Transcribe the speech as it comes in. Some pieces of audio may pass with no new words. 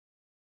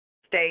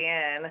stay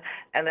in,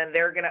 and then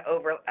they're going to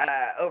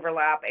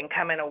overlap and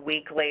come in a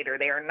week later.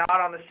 They are not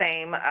on the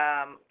same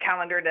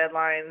calendar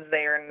deadlines.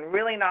 They are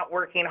really not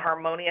working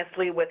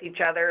harmoniously with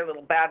each other, a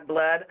little bad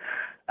blood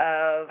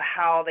of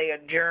how they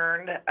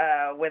adjourned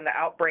when the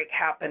outbreak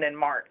happened in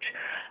March.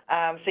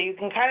 So you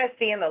can kind of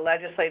see in the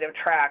legislative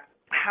track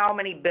how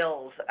many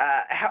bills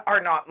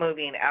are not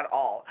moving at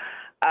all.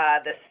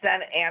 The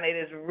Senate, and it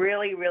is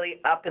really,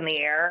 really up in the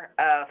air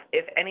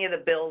if any of the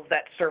bills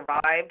that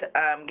survived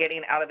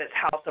getting out of its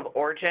House of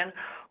Origin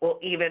will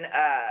even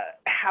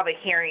have a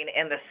hearing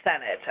in the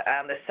Senate.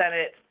 The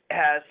Senate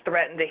has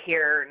threatened to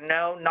hear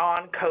no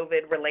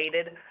non-COVID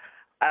related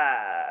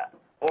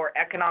or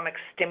economic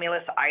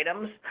stimulus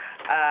items,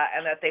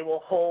 and that they will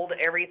hold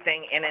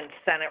everything in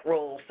Senate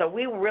rules. So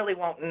we really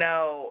won't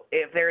know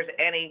if there's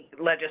any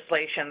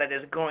legislation that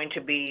is going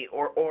to be,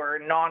 or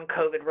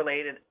non-COVID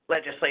related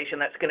legislation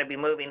that's going to be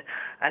moving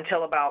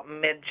until about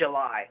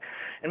mid-July.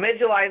 And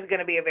mid-July is going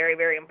to be a very,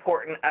 very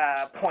important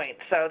point.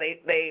 So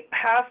the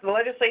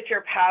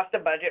legislature passed a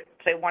budget.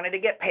 They wanted to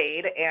get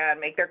paid and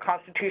make their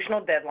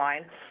constitutional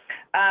deadline.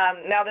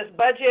 Now this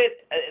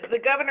budget, the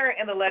governor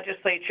and the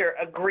legislature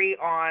agree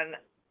on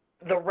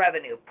the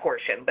revenue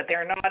portion, but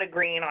they're not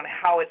agreeing on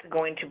how it's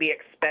going to be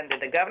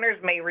expended. The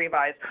governor's May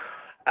revise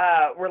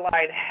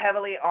relied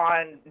heavily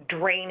on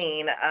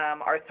draining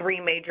our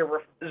three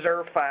major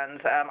reserve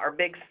funds, our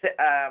big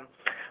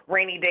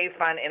rainy day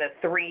fund in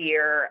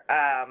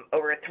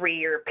over a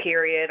 3-year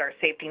period, our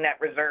safety net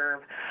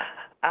reserve,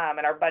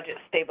 and our budget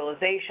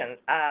stabilization.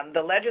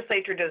 The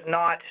legislature does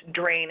not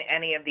drain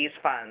any of these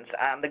funds.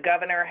 The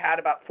governor had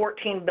about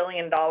 $14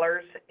 billion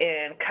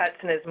in cuts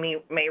in his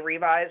May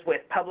revise,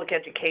 with public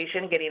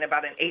education getting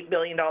about an $8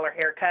 billion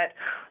haircut,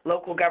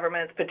 local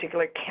governments,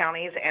 particularly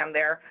counties, and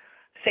their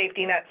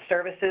safety net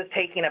services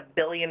taking $1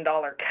 billion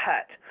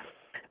cut.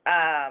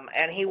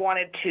 And he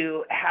wanted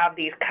to have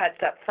these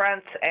cuts up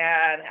front,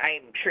 and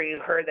I'm sure you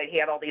heard that he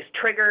had all these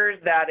triggers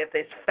that if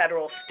this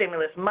federal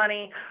stimulus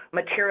money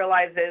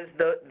materializes,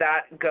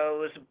 that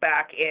goes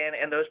back in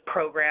and those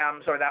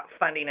programs or that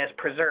funding is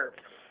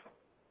preserved.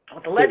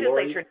 The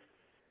legislature,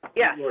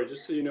 yeah. Lori,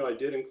 just so you know, I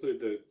did include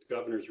the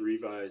governor's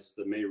revise,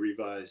 the May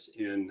revise,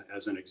 in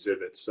as an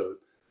exhibit. So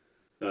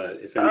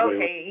if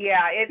anybody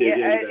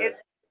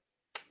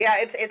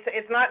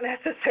it's not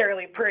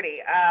necessarily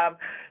pretty.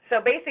 So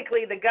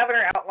basically, the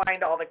governor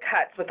outlined all the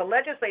cuts. What the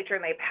legislature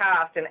and they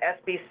passed in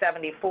SB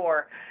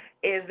 74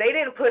 is they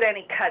didn't put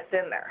any cuts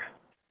in there.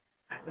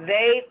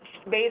 They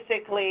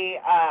basically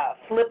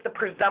flipped the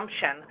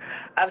presumption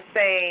of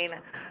saying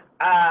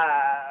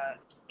that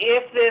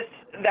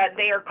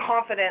they are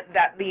confident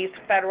that these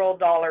federal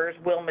dollars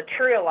will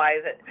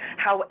materialize.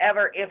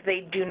 However, if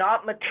they do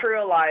not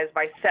materialize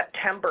by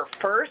September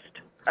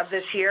 1st of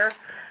this year,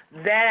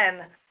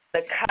 then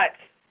the cuts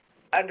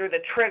under the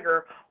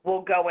trigger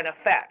will go in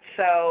effect.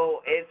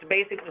 So it's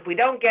basically, if we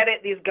don't get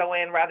it, these go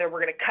in. Rather,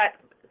 we're going to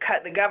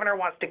cut. The governor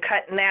wants to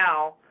cut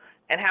now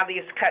and have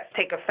these cuts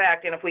take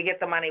effect, and if we get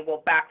the money,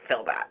 we'll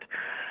backfill that.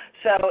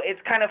 So it's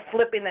kind of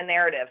flipping the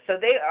narrative. So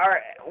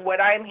what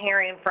I'm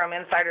hearing from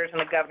insiders in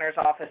the governor's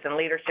office and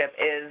leadership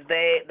is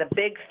the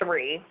big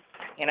three,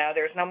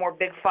 there's no more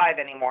big five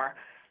anymore,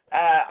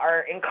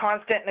 are in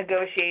constant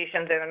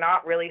negotiations and are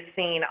not really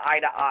seeing eye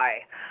to eye,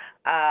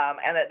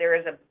 and that there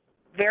is a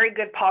very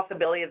good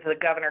possibility that the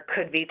governor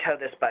could veto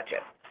this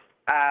budget.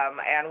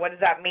 And what does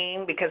that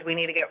mean? Because we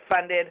need to get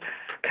funded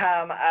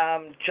come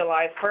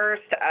July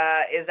 1st,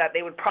 is that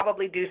they would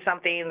probably do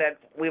something that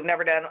we've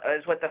never done,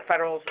 is what the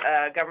federal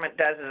government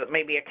does, is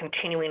maybe a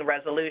continuing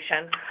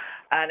resolution.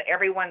 And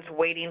everyone's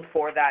waiting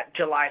for that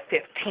July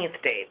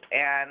 15th date.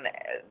 And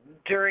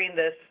during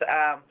this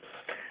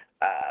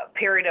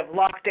period of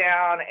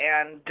lockdown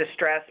and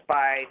distress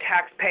by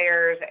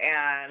taxpayers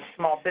and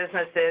small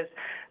businesses,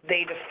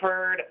 they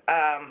deferred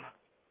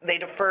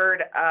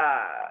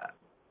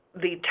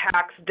the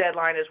tax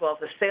deadline as well as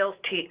the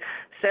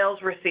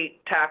sales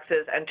receipt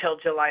taxes until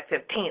July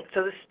 15th.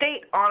 So the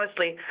state,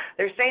 honestly,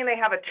 they're saying they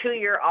have a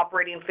 2-year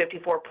operating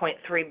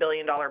 $54.3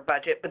 billion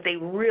budget, but they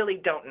really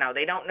don't know.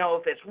 They don't know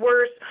if it's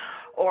worse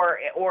or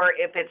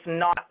if it's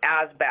not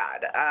as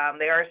bad.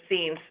 They are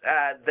seeing,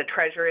 the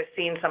Treasurer is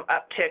seeing some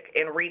uptick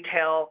in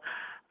retail,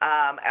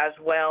 as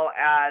well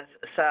as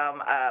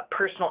some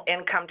personal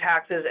income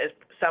taxes as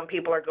some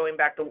people are going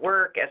back to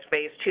work, as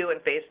phase 2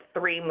 and phase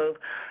 3 move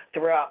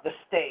throughout the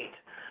state.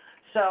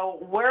 So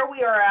where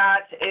we are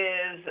at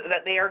is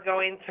that they are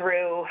going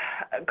through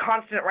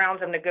constant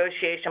rounds of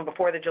negotiation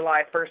before the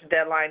July 1st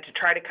deadline to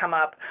try to come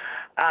up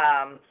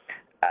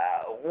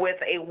with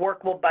a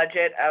workable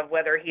budget of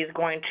whether he's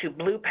going to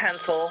blue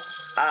pencil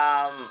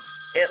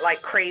it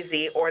like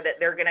crazy, or that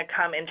they're going to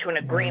come into an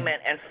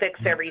agreement and fix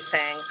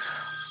everything.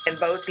 And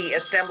both the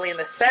Assembly and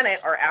the Senate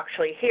are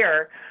actually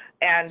here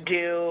and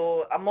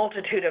do a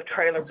multitude of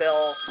trailer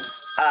bill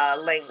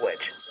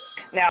language.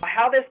 Now,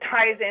 how this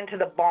ties into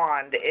the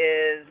bond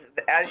is,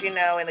 as you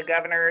know, in the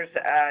governor's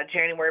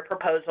January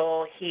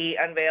proposal, he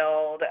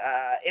unveiled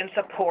in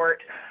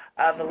support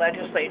of the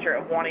legislature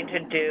of wanting to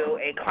do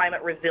a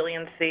climate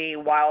resiliency,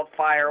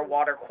 wildfire,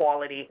 water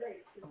quality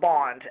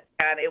bond.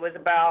 And it was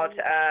about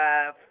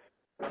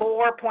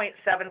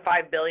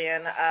 4.75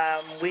 billion.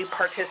 We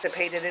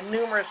participated in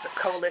numerous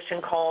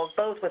coalition calls,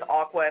 both with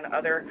Aqua and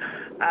other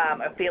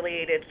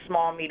affiliated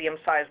small,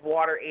 medium-sized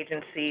water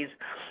agencies,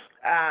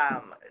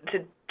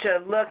 to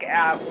look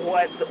at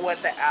what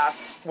the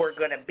asks were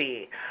going to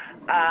be.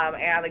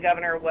 And the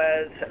governor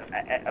was,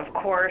 of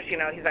course,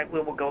 he's like,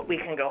 we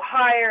can go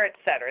higher, et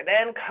cetera.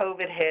 Then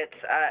COVID hits,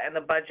 and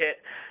the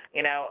budget,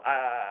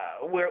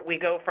 we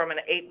go from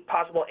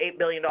possible $8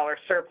 billion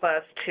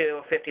surplus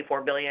to a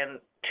 $54 billion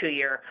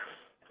two-year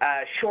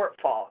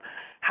shortfall.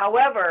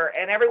 However,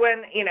 and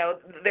everyone,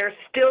 there's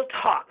still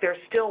talk,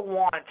 there's still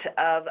want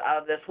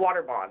of this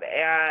water bond.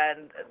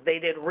 And they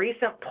did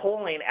recent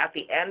polling at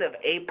the end of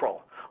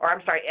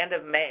end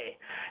of May.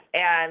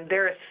 And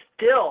there is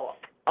still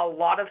a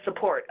lot of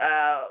support,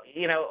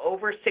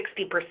 over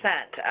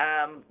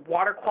 60%.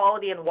 Water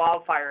quality and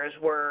wildfires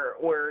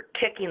were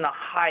ticking the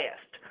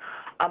highest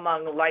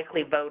among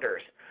likely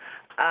voters.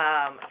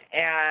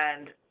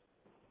 And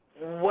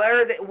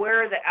where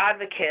the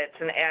advocates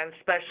and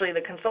especially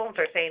the consultants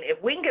are saying,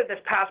 if we can get this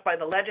passed by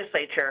the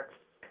legislature,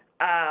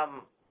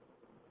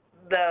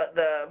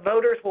 the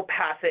voters will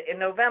pass it in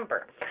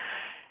November.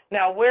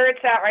 Now, where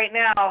it's at right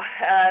now,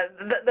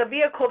 the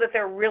vehicle that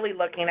they're really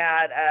looking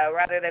at,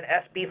 rather than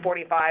SB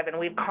 45, and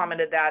we've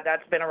commented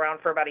that's been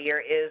around for about a year,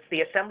 is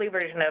the Assembly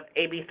version of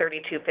AB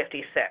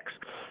 3256.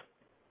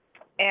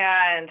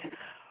 And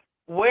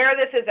where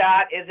this is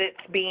at is it's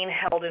being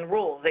held in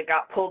rules. It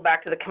got pulled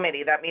back to the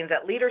committee. That means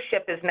that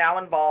leadership is now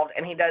involved,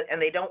 and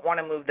they don't want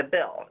to move the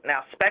bill.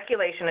 Now,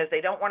 speculation is they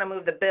don't want to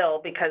move the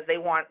bill because they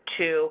want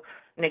to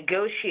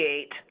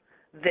negotiate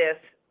this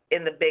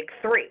in the big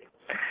three.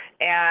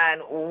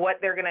 And what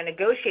they're going to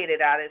negotiate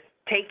it at is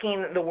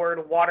taking the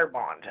word water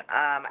bond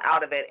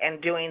out of it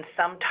and doing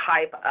some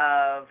type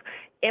of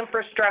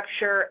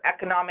infrastructure,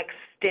 economic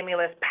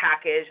stimulus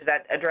package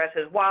that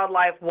addresses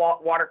wildlife,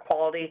 water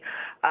quality,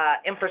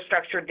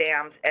 infrastructure,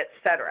 dams, et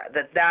cetera.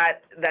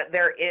 That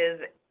there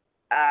is,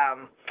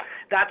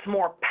 that's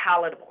more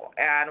palatable.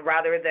 And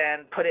rather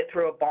than put it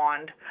through a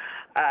bond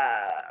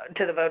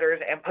to the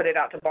voters and put it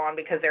out to bond,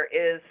 because there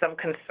is some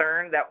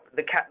concern that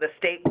the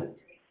state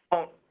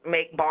won't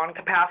make bond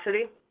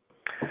capacity.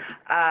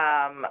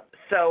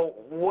 So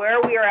where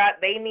we are at,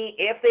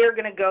 if they are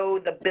going to go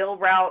the bill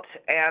route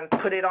and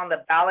put it on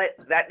the ballot,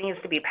 that needs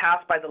to be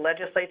passed by the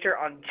legislature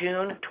on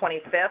June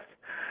 25th,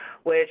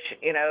 which,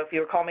 if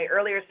you recall me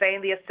earlier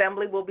saying the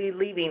Assembly will be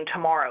leaving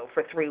tomorrow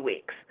for 3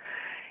 weeks.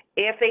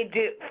 If they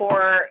do,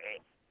 for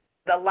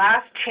the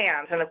last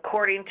chance, and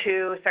according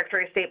to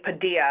Secretary of State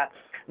Padilla,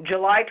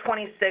 July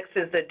 26th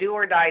is the do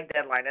or die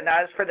deadline, and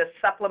that is for the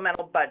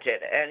supplemental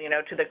budget and,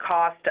 to the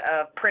cost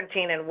of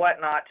printing and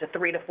whatnot to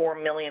 $3 to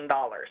 $4 million.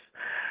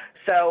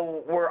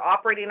 So we're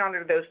operating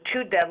under those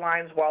two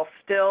deadlines while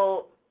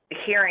still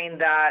hearing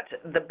that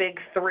the big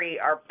three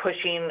are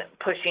pushing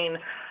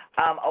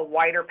a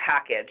wider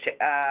package.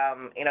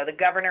 The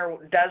governor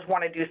does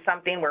want to do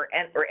something. We're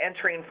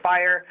entering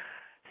fire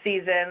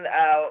season.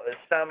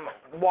 Some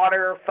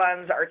water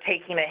funds are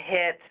taking a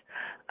hit.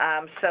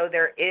 So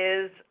there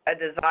is a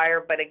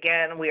desire, but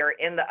again, we are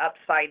in the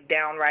upside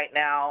down right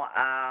now.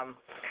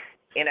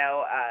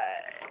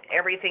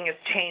 Everything is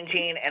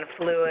changing and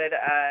fluid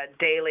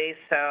daily,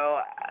 so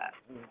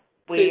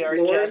we are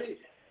Lori, just,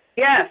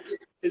 yes.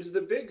 Is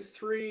the big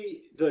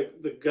three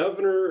the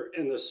governor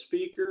and the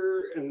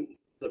speaker and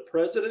the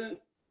president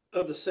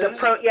of the Senate?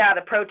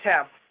 The pro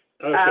tem.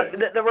 Okay.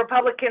 The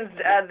Republicans,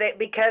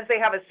 because they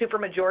have a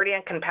supermajority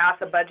and can pass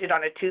a budget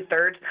on a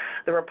 2/3,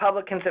 the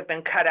Republicans have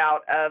been cut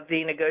out of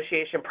the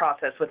negotiation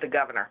process with the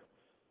governor.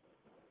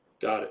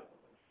 Got it.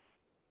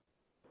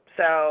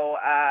 So,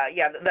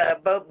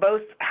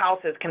 both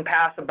houses can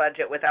pass a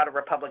budget without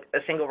a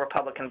single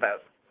Republican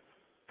vote.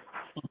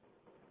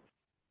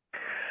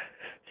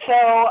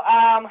 So,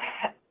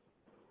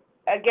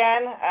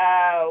 again,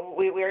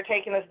 we are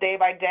taking this day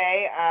by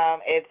day.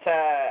 It's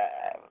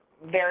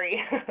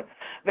very,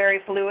 very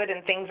fluid,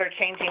 and things are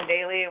changing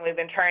daily, and we've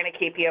been trying to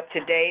keep you up to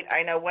date.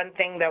 I know one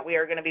thing that we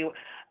are going to be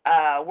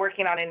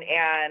working on,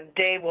 and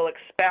Dave will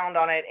expound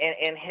on it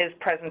in his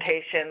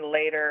presentation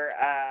later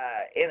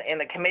in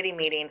the committee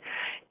meeting,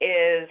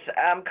 is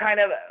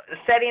kind of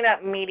setting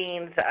up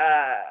meetings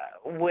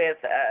with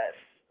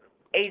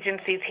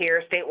agencies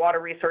here, State Water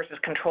Resources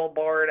Control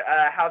Board,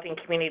 Housing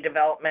Community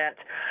Development,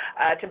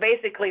 to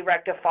basically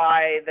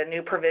rectify the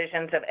new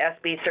provisions of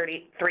SB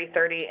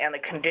 330 and the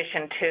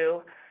Condition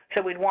 2.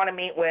 So we'd want to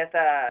meet with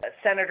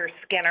Senator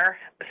Skinner,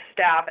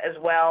 staff, as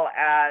well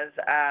as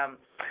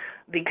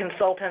the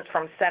consultants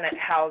from Senate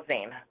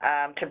Housing,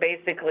 to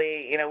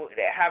basically,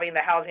 having the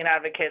housing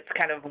advocates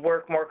kind of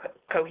work more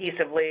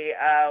cohesively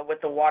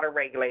with the water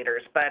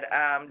regulators. But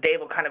Dave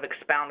will kind of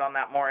expound on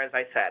that more, as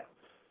I said.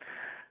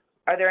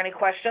 Are there any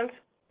questions?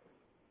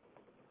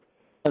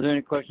 Are there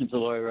any questions to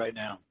Lori right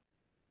now?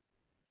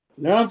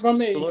 None from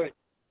me. Lori,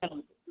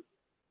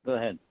 go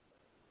ahead.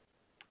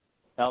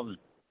 Alvin.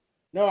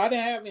 No, I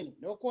didn't have any.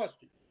 No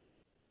question.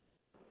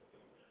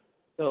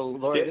 So,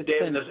 Lori, this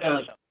David, has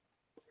been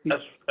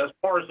as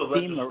far as the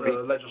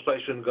FEMA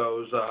legislation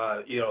goes,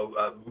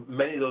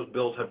 many of those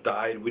bills have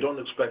died. We don't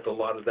expect a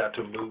lot of that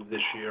to move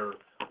this year.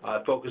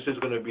 Focus is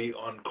going to be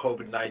on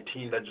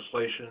COVID-19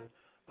 legislation.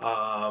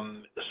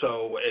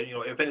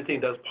 If anything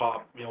does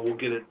pop, we'll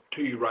get it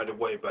to you right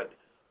away, but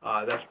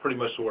that's pretty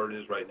much where it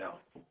is right now.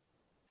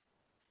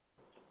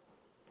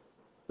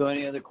 So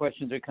any other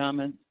questions or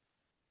comments?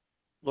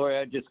 Lori,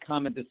 I'd just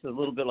comment, this is a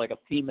little bit like a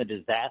FEMA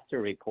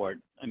disaster report.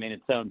 I mean,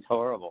 it sounds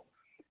horrible.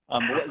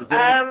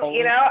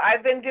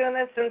 I've been doing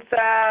this since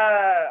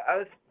I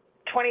was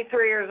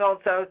 23 years old,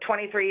 so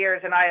 23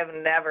 years, and I have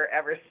never,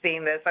 ever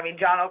seen this. I mean,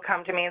 John will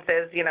come to me and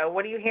says,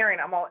 what are you hearing?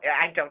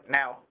 I don't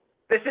know.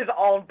 This is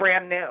all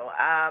brand new.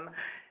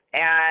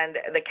 And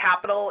the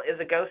Capitol is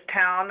a ghost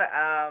town.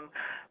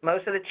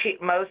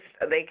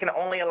 They can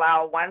only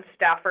allow one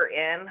staffer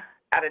in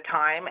at a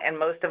time, and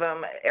most of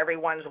them,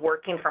 everyone's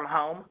working from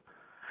home.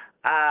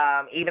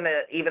 Even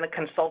the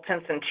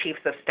consultants and chiefs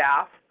of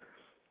staff.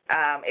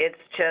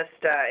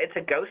 It's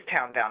a ghost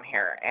town down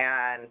here,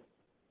 and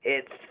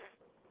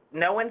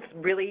no one's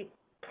really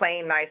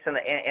playing nice in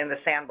the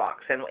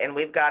sandbox, and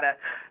we've got a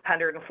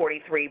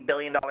 $143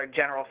 billion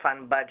general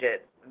fund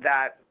budget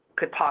that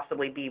could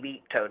possibly be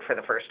vetoed for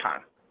the first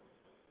time.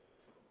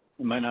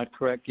 Am I not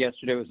correct?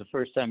 Yesterday was the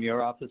first time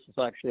your office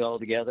was actually all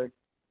together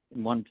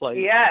in one place?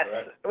 Yes,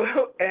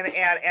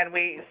 and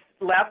we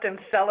left and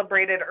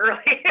celebrated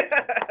early.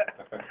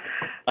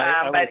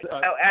 As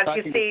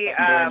you see,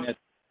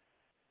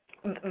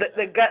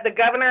 the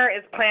governor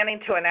is planning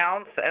to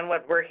announce, and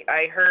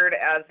I heard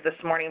as this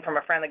morning from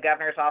a friend in the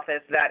governor's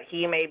office, that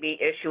he may be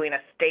issuing a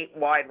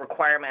statewide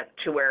requirement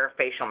to wear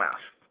facial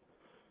masks.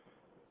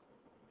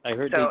 I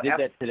heard they did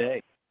that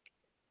today.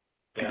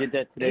 Yeah. He did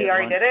that today. He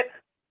already did it?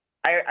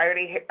 I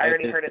already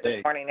heard it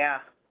this morning, yeah.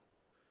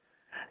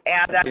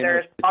 And that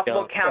there's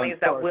possible counties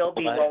that will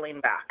be rolling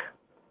back.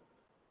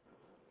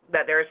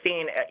 That they're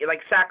seeing,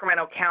 like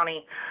Sacramento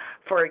County,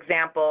 for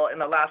example, in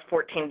the last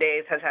 14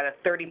 days has had a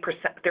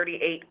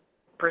 38%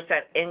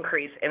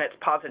 increase in its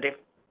positive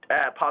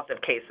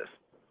cases.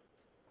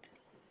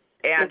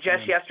 And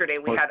just yesterday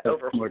we had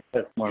over more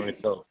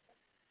results.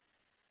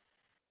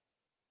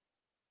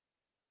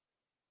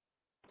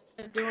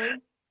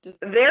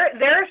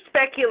 They're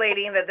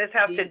speculating that this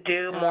has to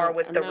do more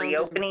with the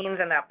reopenings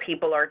and that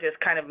people are just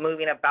kind of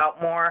moving about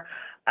more.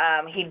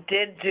 He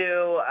did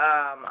do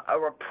a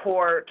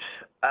report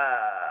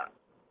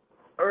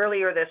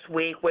earlier this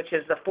week, which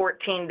is the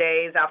 14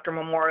 days after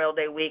Memorial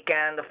Day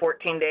weekend, the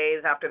 14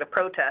 days after the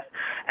protest,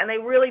 and they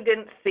really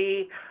didn't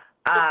see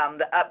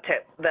the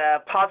uptick.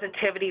 The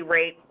positivity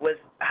rate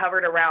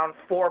hovered around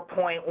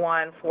 4.1,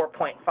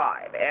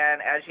 4.5,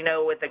 and as you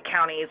know, with the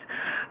counties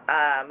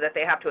that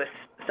they have to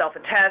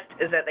self-attest,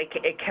 is that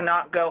it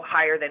cannot go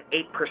higher than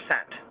 8%.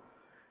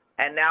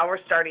 And now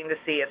we're starting to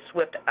see a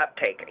swift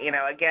uptake.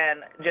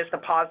 Again, just the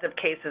positive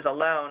cases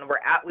alone,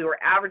 we were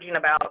averaging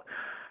about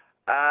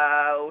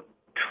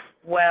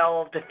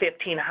 12 to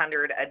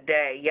 1,500 a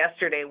day.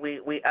 Yesterday,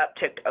 we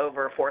upticked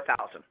over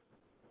 4,000.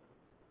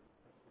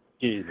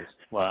 Jesus,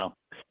 wow.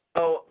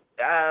 So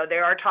they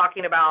are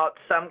talking about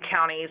some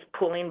counties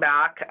pulling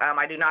back.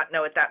 I do not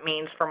know what that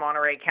means for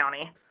Monterey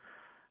County.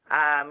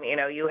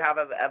 You have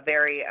a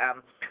very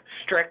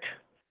strict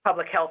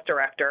public health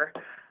director,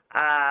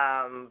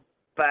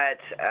 but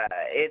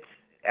it's,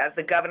 as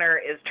the governor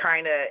is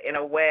trying to, in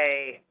a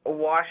way,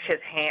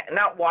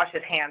 not wash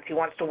his hands, he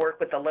wants to work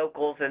with the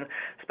locals, and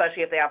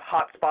especially if they have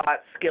hot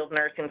spots, skilled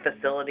nursing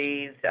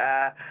facilities,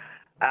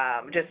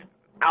 just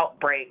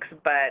outbreaks.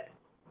 But,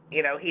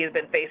 he has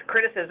been faced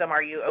criticism,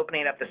 are you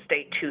opening up the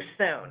state too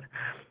soon?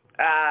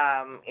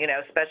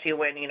 Especially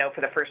when, for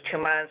the first 2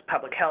 months,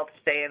 public health,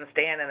 stay in,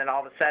 and then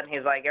all of a sudden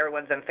he's like,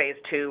 everyone's in phase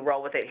 2,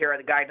 roll with it, here are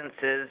the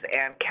guidances,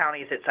 and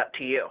counties, it's up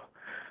to you.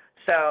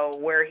 So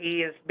where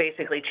he has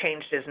basically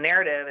changed his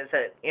narrative is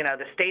that,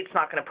 the state's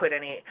not going to put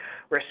any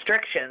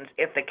restrictions.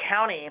 If the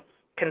county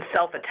can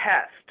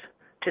self-attest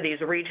to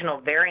these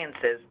regional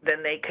variances,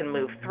 then they can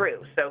move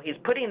through. So he's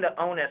putting the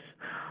onus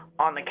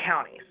on the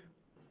counties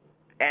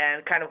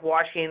and kind of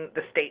washing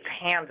the state's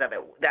hands of it,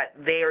 that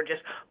they are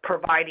just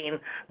providing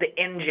the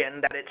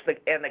engine,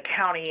 and the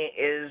county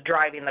is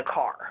driving the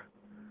car.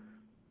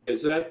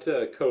 Is that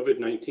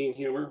COVID-19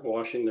 humor,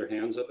 washing their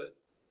hands of it?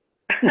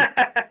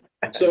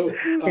 So,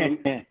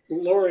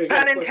 Lori,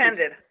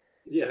 unintended.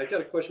 I got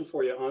a question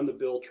for you on the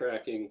bill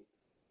tracking.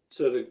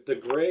 So the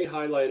gray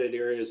highlighted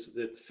areas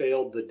that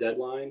failed the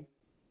deadline.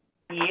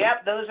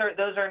 Yep, those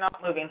are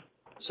not moving.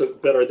 So,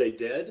 but are they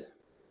dead?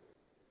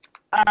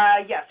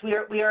 Yes,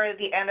 we are at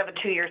the end of a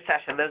 2-year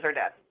session. Those are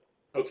dead.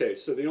 Okay,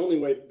 so the only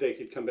way they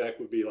could come back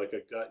would be like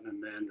a gut and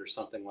amend or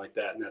something like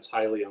that, and that's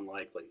highly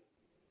unlikely.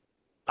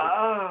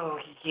 Oh,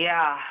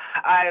 yeah.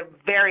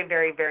 Very,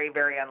 very, very,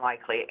 very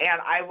unlikely.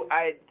 And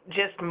I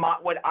just,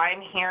 what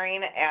I'm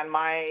hearing and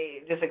my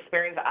just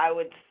experience, I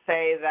would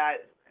say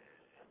that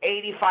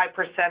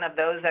 85% of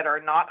those that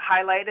are not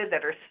highlighted,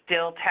 that are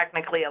still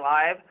technically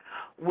alive,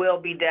 will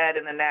be dead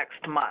in the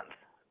next month.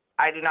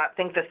 I do not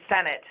think the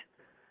Senate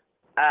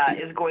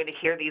is going to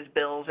hear these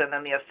bills, and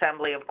then the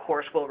Assembly, of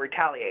course, will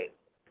retaliate.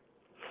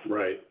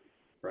 Right,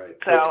 right.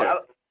 So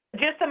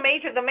Okay. just the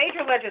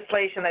major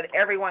legislation that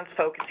everyone's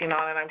focusing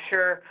on, and I'm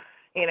sure,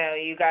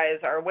 you guys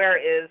are aware,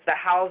 is the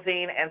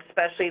housing and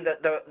especially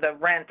the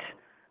rent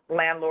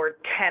landlord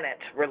tenant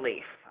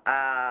relief.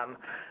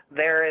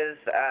 There is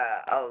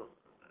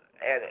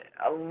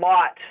a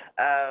lot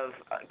of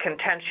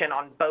contention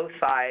on both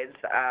sides,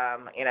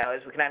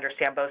 as we can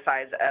understand, both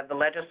sides of the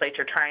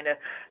legislature trying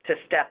to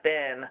step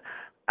in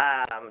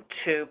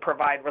to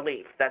provide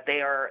relief, that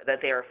they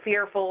are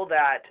fearful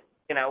that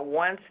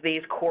once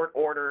these court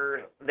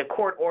orders,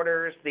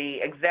 the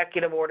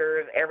executive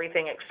orders,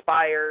 everything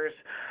expires,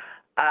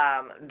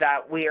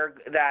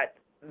 that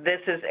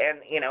this is, and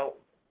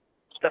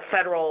the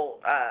federal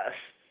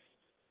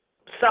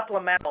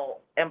supplemental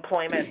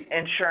employment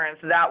insurance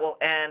that will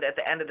end at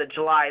the end of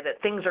July,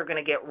 that things are going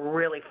to get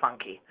really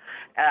funky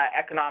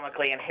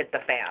economically and hit the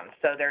fan.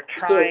 So they're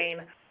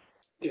trying.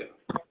 Yeah.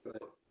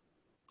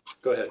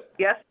 Go ahead.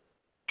 Yes.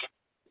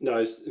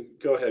 No,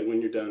 go ahead.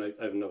 When you're done,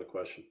 I have another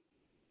question.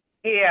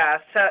 Yeah,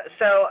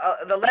 so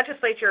the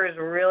legislature is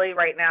really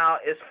right now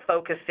is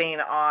focusing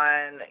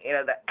on,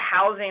 the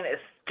housing is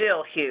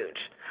still huge.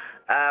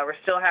 We're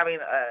still having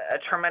a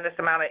tremendous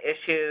amount of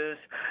issues,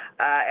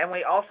 and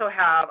we also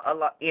have a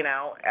lot,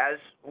 as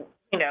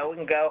we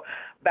can go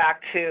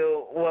back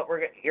to what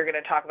you're going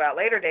to talk about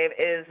later, Dave,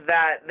 is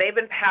that they've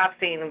been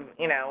passing,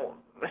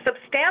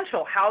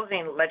 substantial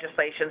housing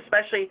legislation,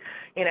 especially,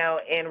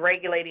 in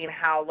regulating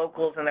how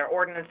locals and their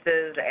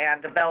ordinances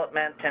and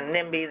development and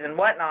NIMBYs and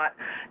whatnot.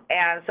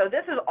 And so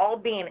this is all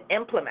being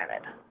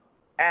implemented.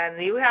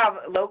 And you have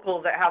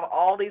locals that have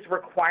all these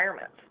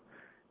requirements.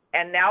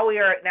 And now we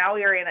are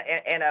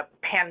in a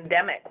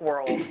pandemic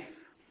world.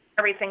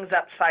 Everything's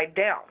upside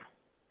down.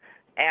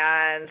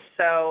 And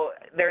so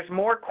there's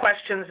more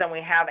questions than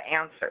we have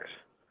answers.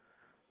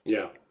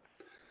 Yeah.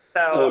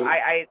 So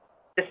I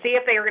to see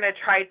if they are going to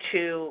try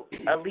to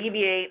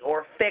alleviate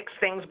or fix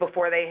things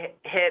before they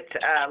hit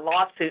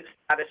lawsuit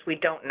status, we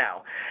don't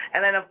know.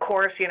 And then, of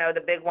course,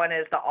 the big one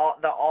is the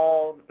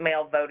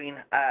all-mail voting.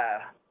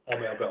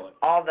 All-mail ballot.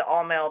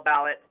 All-mail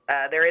ballot.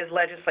 There is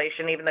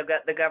legislation, even though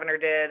the governor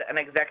did an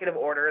executive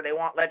order. They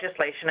want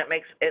legislation. It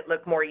makes it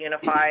look more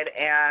unified,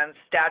 and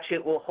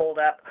statute will hold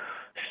up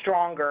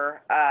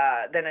stronger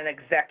than an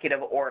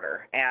executive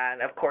order.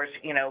 And, of course,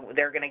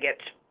 they're going to get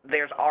 –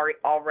 there's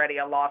already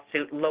a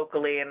lawsuit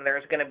locally, and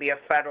there's going to be a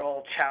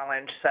federal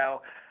challenge.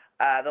 So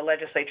the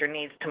legislature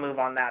needs to move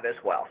on that as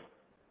well.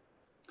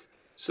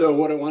 So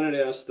what I wanted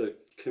to ask the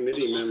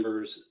committee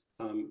members,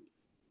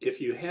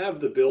 if you have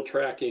the bill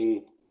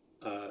tracking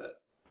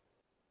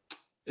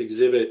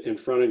exhibit in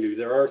front of you,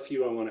 there are a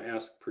few I want to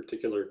ask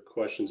particular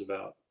questions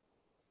about.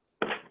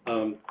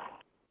 So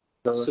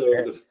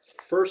the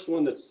first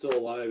one that's still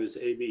alive is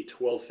AB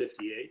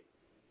 1258.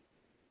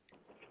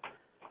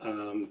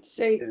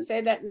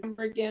 Say that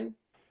number again.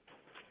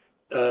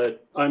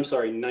 I'm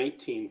sorry,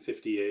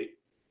 1958.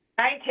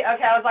 19. Okay,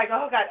 I was like,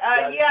 oh God.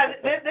 Yeah,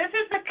 this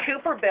is the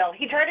Cooper bill.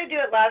 He tried to do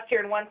it last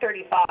year in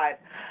 135.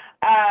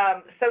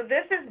 So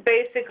this is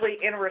basically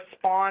in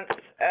response,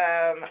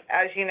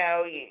 as you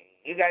know,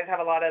 you guys have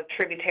a lot of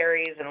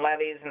tributaries and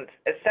levees and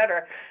et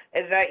cetera,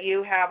 is that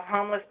you have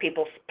homeless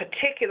people,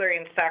 particularly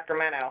in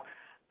Sacramento,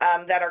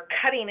 that are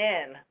cutting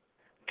in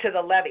to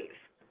the levees,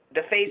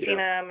 defacing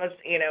them,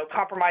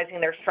 compromising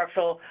their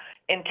structural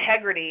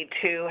integrity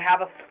to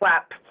have a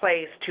flat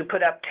place to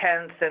put up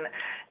tents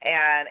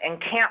and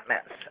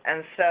encampments.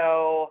 And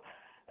so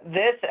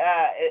this,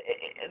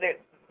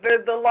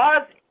 the law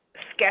is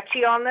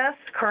sketchy on this,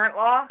 current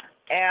law,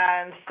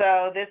 and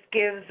so this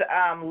gives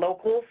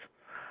locals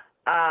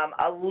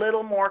a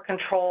little more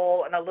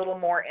control and a little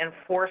more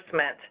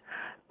enforcement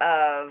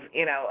of,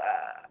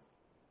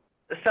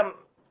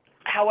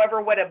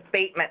 what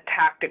abatement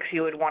tactics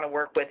you would want to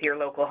work with your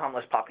local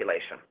homeless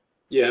population.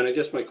 Yeah, and I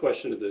guess my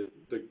question to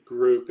the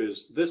group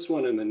is this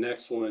one and the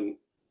next one,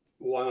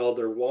 while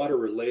they're water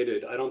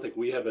related, I don't think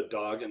we have a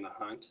dog in the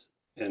hunt.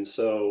 And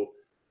so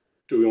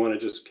do we want to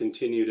just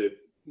continue to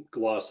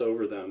gloss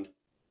over them?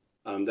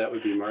 That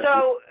would be my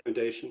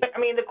recommendation. I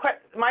mean,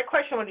 my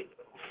question would,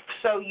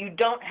 so you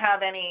don't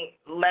have any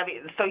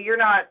levy, so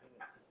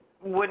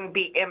wouldn't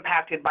be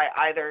impacted by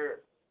either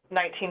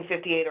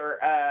 1958 or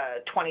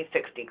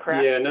 2060,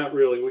 correct? Yeah, not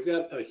really. We've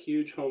got a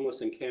huge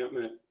homeless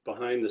encampment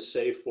behind the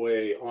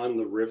Safeway on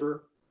the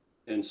river.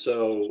 And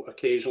so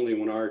occasionally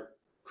when our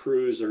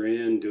crews are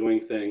in doing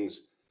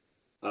things,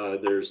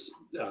 there's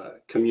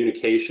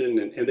communication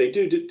and they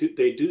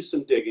do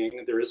some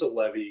digging. There is a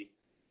levee,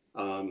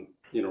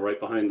 right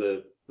behind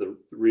the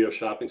Rio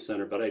Shopping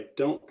Center, but I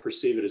don't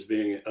perceive it as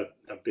being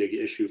a big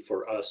issue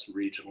for us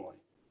regionally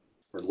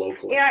or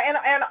locally. Yeah,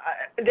 and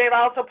Dave,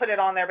 I also put it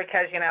on there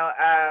because,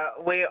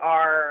 we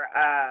are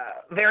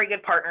very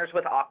good partners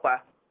with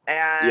Aqua.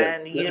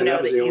 And Yeah, you and know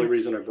that was that the only you,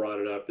 reason I brought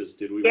it up is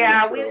did we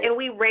yeah, want to throw? and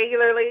we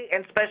regularly,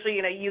 and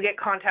especially, you get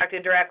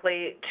contacted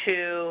directly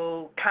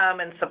to come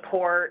and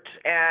support,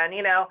 and,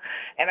 and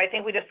I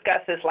think we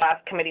discussed this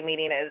last committee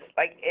meeting is,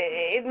 like,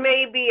 it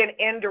may be an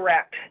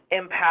indirect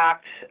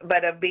impact,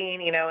 but of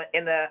being,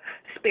 in the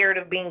spirit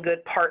of being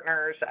good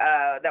partners,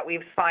 that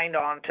we've signed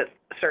on to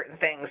certain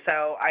things.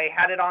 So I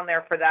had it on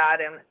there for that,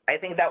 and I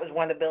think that was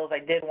one of the bills I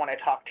did want to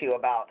talk to you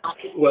about.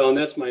 Well, and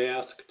that's my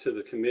ask to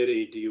the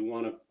committee. Do you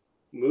want to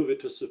move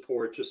it to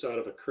support just out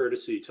of a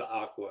courtesy to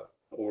Aqua,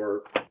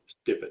 or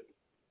skip it?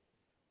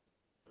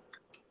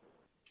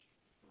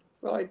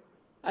 Well,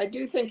 I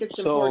do think it's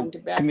important to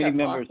back committee up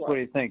members, what do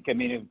Aqua. you think? I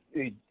mean,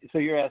 so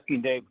you're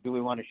asking, Dave, do we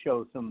want to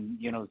show some,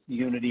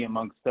 unity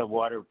amongst the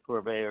water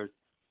purveyors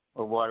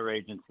or water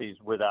agencies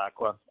with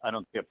Aqua? I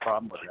don't see a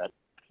problem with that.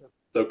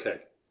 Okay,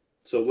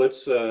 so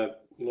let's,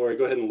 Lori,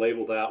 go ahead and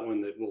label that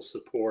one that we'll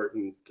support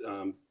and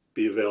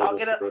be available I'll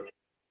get for a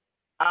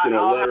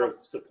I'll letter have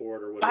of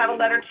support or I'll whatever. have a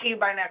letter to you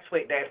by next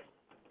week, Dave.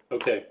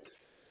 Okay,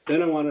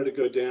 then I wanted to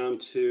go down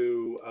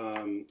to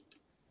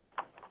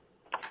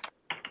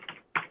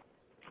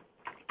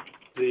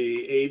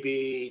the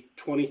AB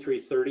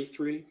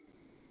 2333.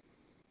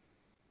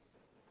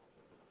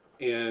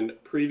 And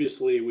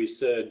previously we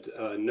said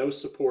no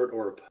support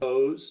or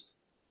oppose.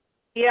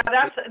 Yeah,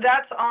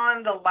 that's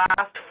on the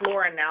last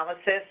floor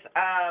analysis.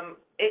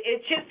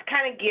 It just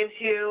kind of gives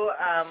you,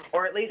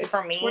 or at least It's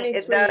for me,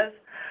 23. it does,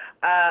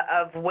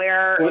 of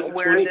where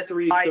this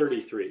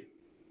 2333.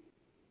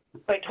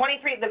 Wait,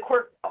 23, the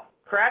court,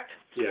 correct?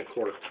 Yeah,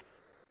 court.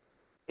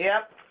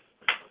 Yep.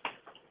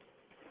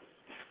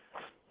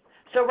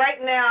 So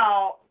right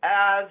now,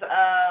 as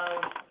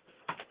of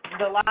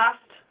the last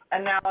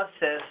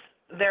analysis,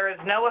 there is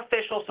no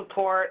official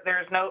support, there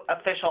is no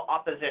official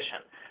opposition.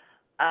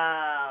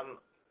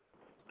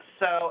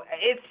 So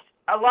it's,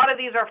 a lot of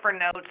these are for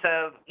notes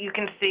of, you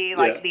can see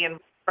like the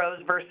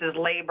pros versus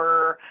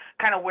labor,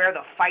 kind of where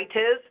the fight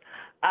is.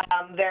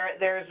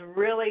 There's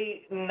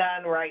really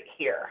none right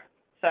here.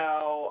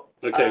 So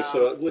okay,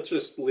 so let's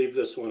just leave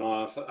this one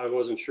off. I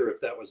wasn't sure if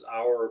that was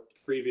our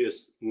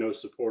previous no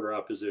support or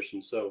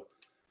opposition, so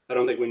I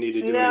don't think we need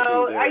to do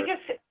anything there.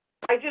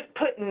 I just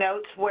put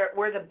notes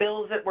where the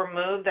bills that were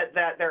moved that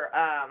they're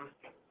as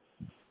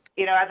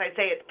I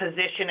say, it's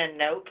position and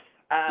notes.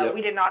 Yep.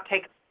 We did not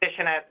take a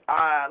position at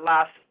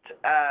last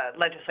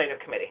legislative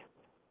committee.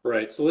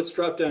 Right, so let's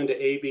drop down to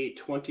AB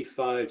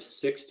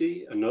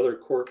 2560, another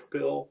court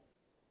bill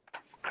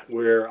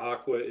where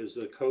Aqua is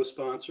a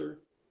co-sponsor.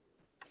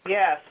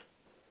 Yes.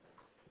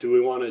 Do we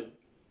want to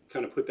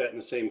kind of put that in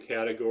the same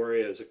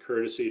category as a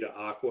courtesy to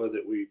Aqua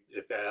that we,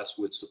 if asked,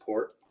 would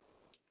support?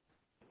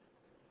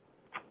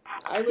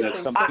 I would That's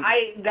think so.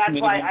 something-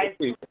 That's why I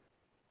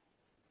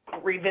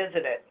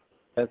revisit it.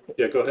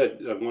 Yeah, go ahead,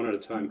 one at a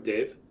time.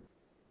 Dave?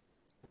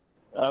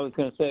 I was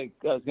going to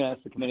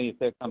ask the committee if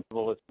they're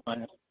comfortable with,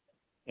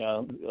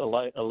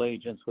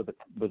 allegiance with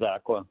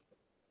Aqua.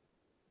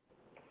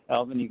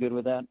 Alvin, you good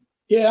with that?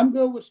 Yeah, I'm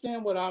good with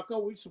staying with Aqua.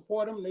 We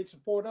support them, they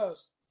support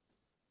us.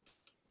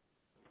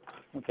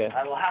 Okay.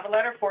 I will have a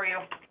letter for you.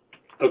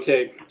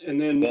 Okay,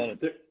 and then Got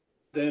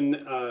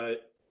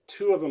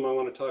two of them I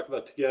want to talk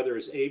about together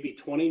is AB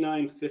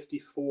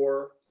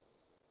 2954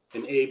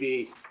 and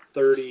AB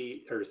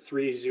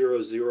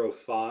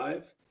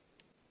 3005.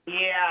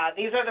 Yeah,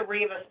 these are the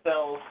Rivas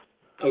bills.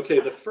 Okay,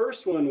 the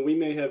first one we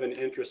may have an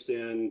interest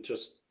in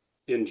just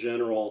in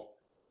general.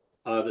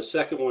 The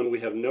second one we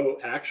have no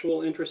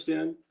actual interest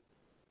in,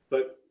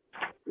 but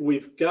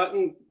we've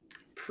gotten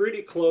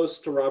pretty close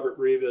to Robert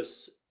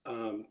Rivas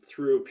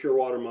through Pure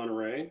Water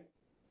Monterey.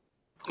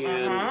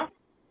 And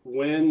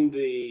when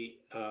the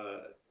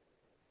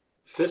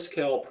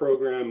Fiscal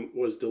program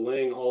was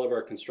delaying all of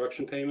our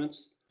construction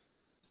payments,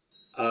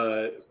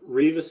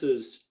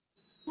 Rivas's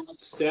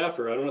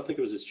staffer, I don't think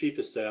it was his chief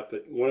of staff,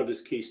 but one of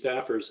his key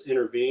staffers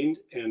intervened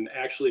and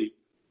actually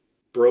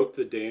broke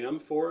the dam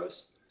for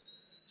us.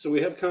 So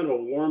we have kind of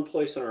a warm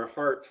place in our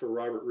heart for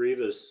Robert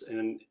Rivas,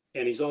 and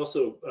he's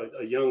also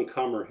a young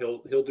comer.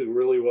 He'll do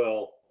really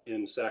well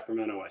in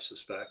Sacramento, I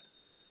suspect.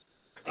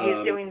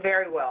 He's doing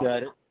very well.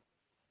 Got it.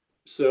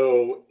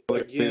 So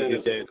again,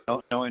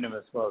 knowing him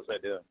as well as I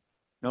do,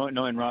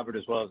 knowing Robert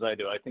as well as I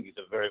do, I think he's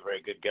a very,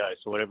 very good guy.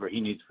 So whatever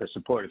he needs for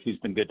support, if he's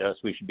been good to us,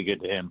 we should be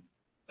good to him.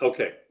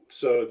 okay,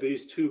 so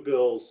these two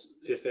bills,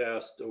 if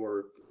asked,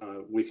 or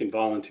we can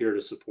volunteer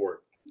to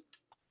support.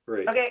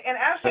 Great. Okay, and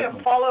actually a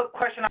follow-up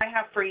question I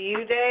have for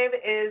you, Dave,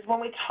 is when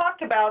we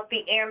talked about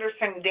the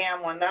Anderson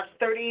Dam one, that's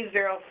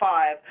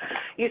 3005,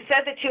 you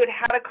said that you had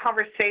had a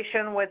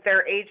conversation with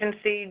their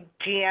agency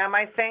GM,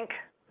 I think?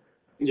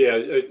 Yeah,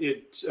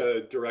 it's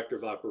director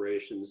of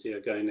operations. Yeah,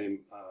 a guy named,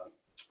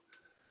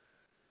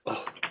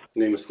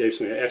 name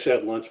escapes me. I actually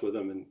had lunch with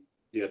him and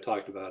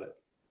talked about it.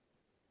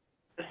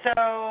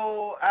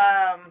 So,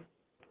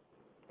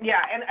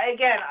 yeah, and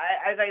again,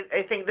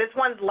 I think this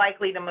one's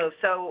likely to move.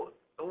 So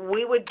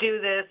we would do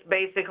this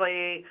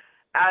basically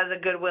as a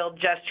goodwill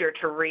gesture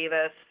to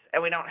Rivas,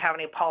 and we don't have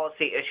any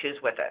policy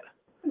issues with it.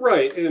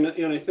 Right, and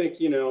I think,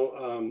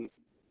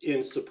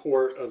 in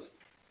support of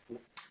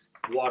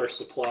water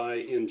supply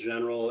in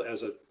general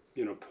as a,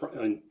 you know,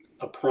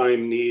 a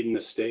prime need in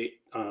the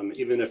state,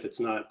 even if it's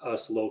not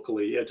us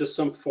locally. Yeah, just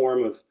some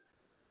form of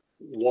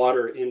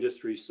water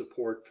industry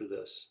support for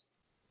this.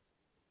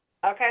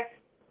 Okay,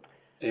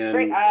 And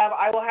great.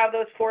 I will have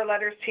those 4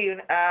 letters to you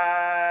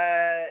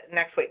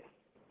next week.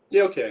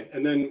 yeah, okay.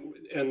 And then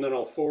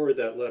I'll forward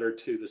that letter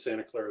to the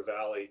Santa Clara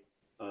Valley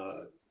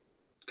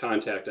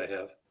contact I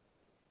have,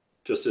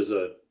 just as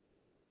a,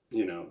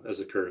 you know, as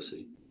a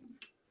courtesy.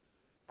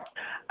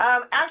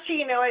 Actually,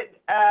 you know what?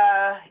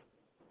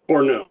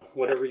 Or no,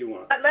 whatever you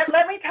want.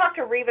 Let me talk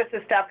to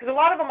Revis's staff, because a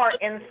lot of them are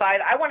inside.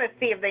 I want to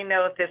see if they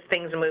know if this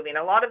thing's moving.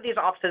 A lot of these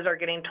offices are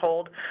getting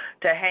told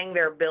to hang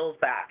their bills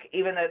back,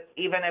 even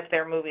if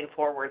they're moving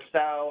forward.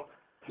 So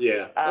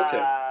Yeah,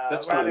 okay,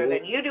 that's fine. rather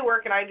than you do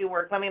work and I do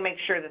work, let me make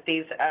sure that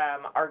these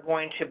are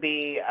going to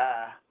be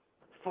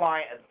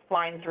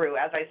flying through.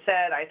 As I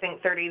said, I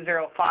think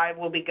 3005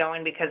 will be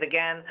going because,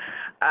 again,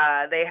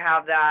 they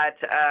have that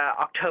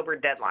October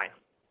deadline.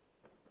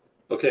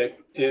 Okay,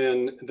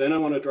 and then I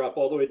want to drop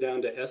all the way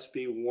down to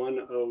SB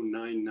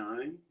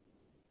 1099.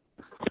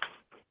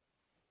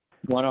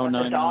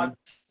 1099.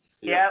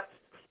 Yep.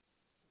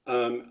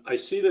 I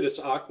see that it's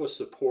Aqua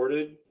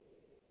supported.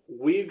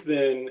 We've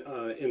been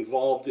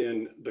involved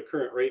in the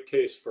current rate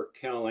case for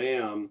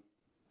Cal-Am,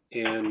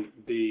 and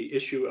the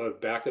issue of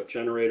backup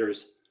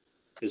generators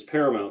is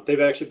paramount.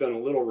 They've actually been a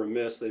little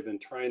remiss. They've been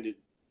trying to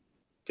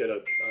get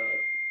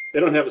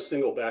they don't have a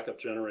single backup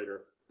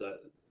generator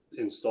that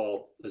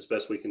installed, as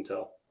best we can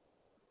tell.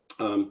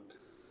 And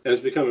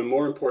it's becoming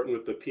more important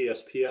with the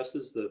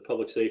PSPSs, the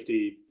public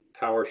safety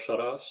power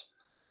shutoffs.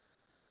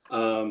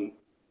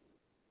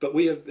 But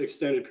we have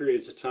extended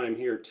periods of time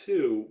here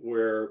too,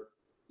 where,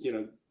 you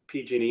know,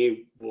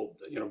 PG&E will,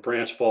 you know,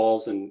 branch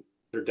falls and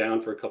they're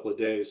down for a couple of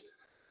days.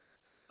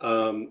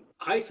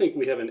 I think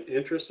we have an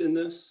interest in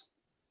this,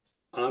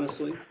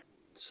 honestly.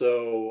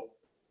 So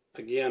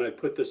again, I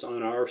put this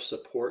on our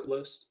support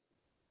list.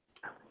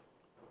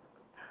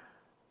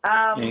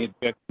 Any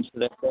objections to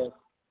that, Beth?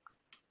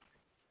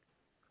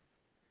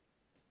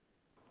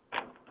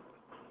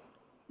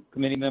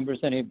 Committee members,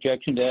 any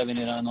objection to having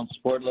it on the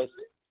support list?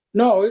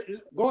 No,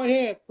 go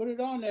ahead, put it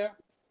on there.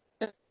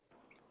 I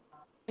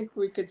think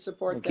we could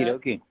support Okie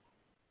that. dokie.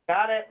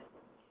 Got it.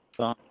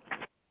 So,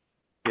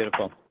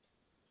 beautiful.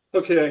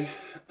 Okay.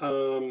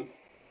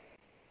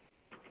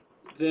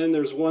 Then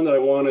there's one that I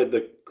wanted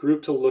the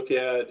group to look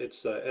at.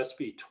 It's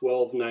SB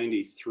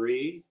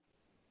 1293.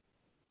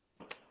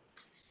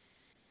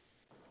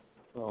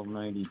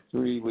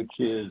 1293, which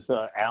is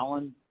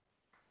Allen.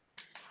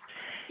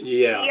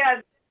 Yeah. Yeah,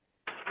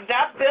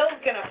 that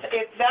bill's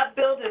if that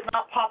bill does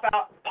not pop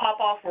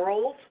off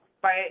rules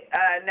by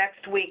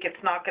next week,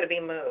 it's not gonna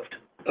be moved.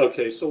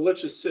 Okay, so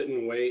let's just sit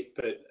and wait.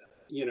 But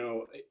you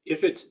know,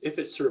 if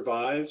it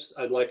survives,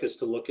 I'd like us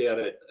to look at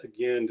it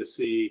again to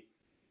see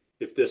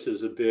if this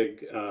is a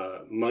big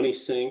money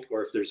sink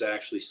or if there's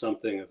actually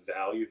something of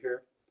value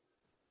here,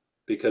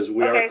 because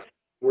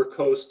we're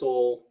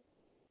coastal.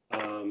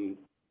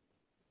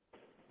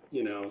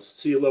 You know,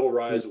 sea level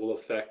rise will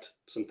affect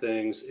some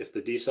things. If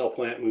the desal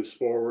plant moves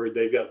forward,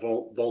 they've got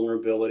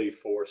vulnerability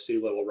for sea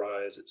level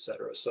rise, et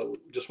cetera. So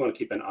just want to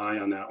keep an eye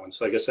on that one.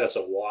 So I guess that's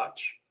a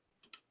watch.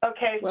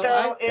 Okay, Well,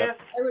 so if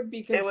I would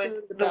be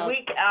concerned the about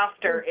week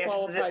after, who if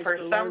qualifies for for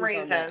some loans on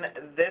reason that.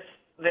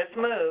 this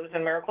moves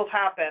and miracles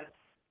happen,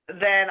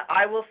 then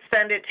I will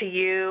send it to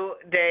you,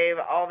 Dave,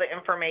 all the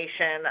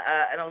information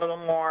and a little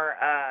more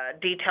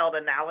detailed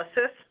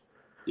analysis.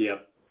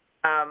 Yep.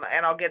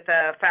 And I'll get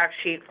the fact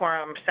sheet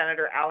from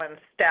Senator Allen's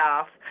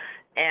staff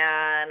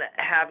and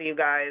have you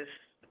guys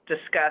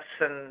discuss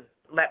and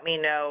let me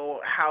know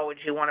how would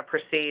you want to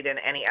proceed in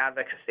any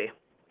advocacy.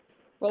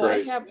 Well,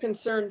 Great. I have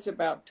concerns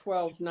about Yeah,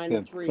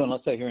 1293. so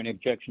unless I hear any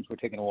objections, we're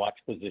taking a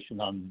watch position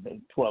on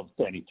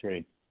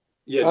 1293.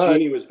 Yeah, All right.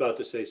 Jeannie was about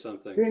to say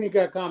something. Jeannie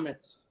got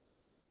comments.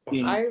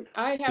 Jeannie?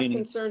 I have Jeannie.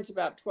 concerns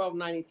about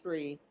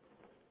 1293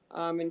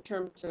 in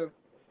terms of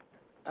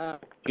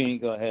Jeannie,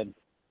 go ahead.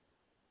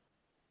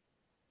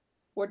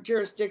 what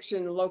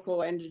jurisdiction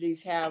local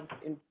entities have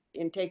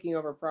in taking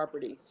over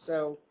property.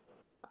 So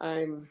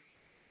I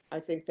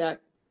think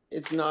that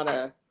is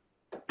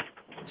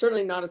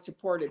certainly not a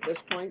support at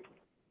this point.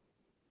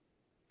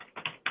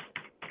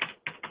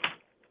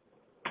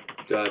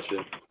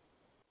 Gotcha.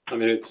 I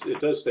mean, it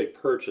does say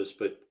purchase,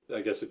 but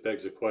I guess it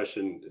begs the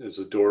question: is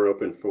the door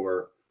open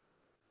for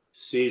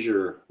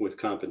seizure with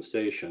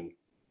compensation?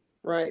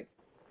 Right.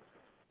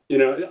 You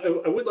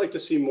know, I would like to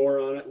see more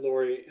on it,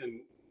 Lori,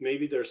 and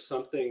maybe there's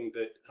something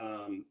that,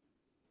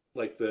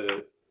 like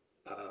the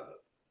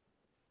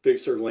Big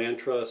Sur Land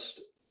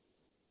Trust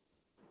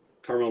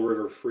Carmel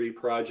River Free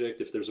project,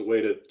 if there's a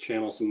way to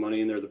channel some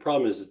money in there. The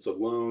problem is it's a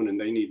loan and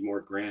they need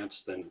more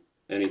grants than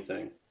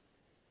anything.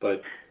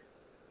 But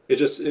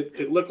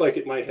it looked like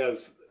it might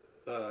have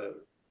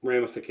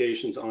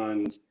ramifications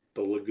on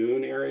the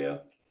lagoon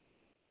area.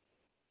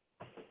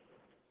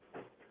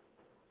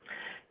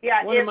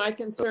 Yeah. One of my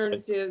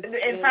concerns is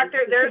in fact,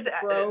 there's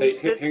Grove.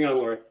 Hey, hang on,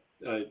 Lori.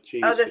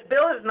 Jeannie? Oh, this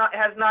bill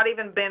has not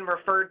even been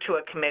referred to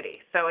a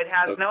committee, so it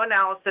has no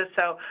analysis.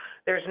 So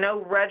there's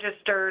no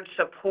registered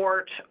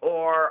support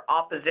or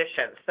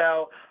opposition.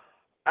 So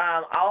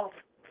I'll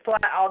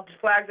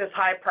flag this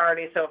high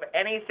priority. So if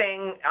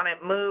anything on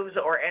it moves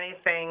or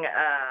anything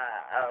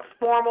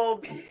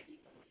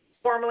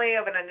formally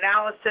of an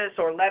analysis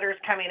or letters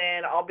coming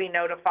in, I'll be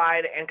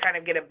notified and kind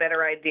of get a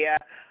better idea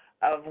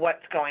of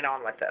what's going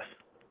on with this.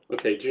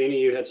 Okay, Jeannie,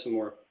 you had some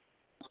more.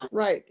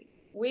 Right.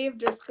 We've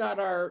just got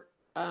our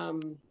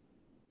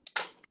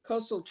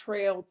coastal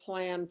trail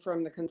plan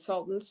from the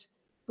consultants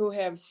who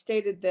have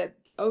stated that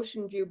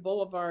Ocean View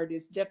Boulevard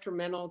is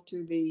detrimental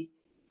to the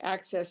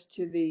access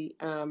to the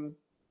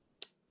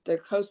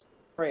coastal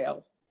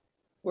trail,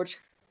 which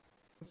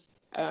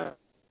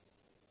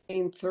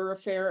main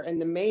thoroughfare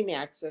and the main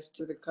access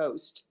to the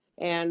coast.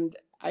 And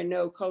I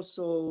know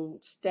coastal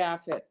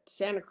staff at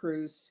Santa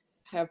Cruz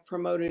have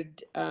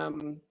promoted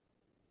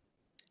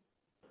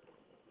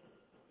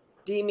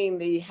deeming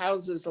the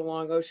houses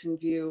along Ocean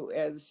View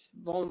as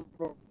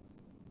vulnerable.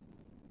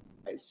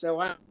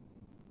 So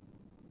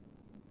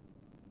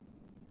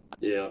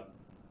Yeah.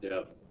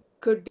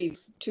 could be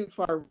too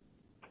far.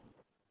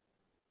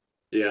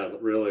 Yeah,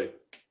 really.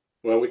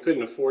 Well, we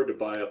couldn't afford to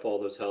buy up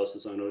all those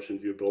houses on Ocean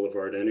View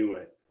Boulevard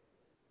anyway.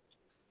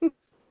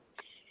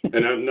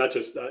 And I'm not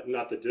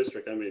the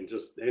district, I mean,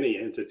 just any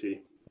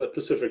entity. Let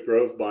Pacific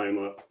Grove buy them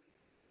up.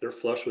 They're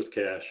flush with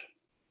cash.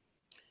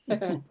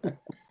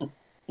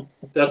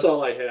 That's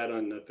all I had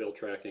on the bill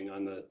tracking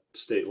on the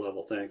state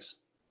level. Thanks.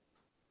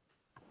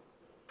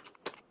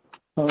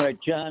 All right,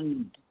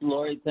 John,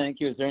 Lori,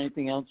 thank you. Is there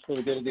anything else for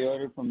the good of the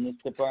order from this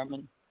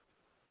department?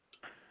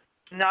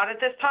 Not at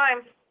this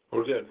time.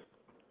 We're good.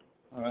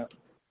 All right.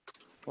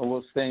 Well,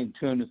 we'll stay in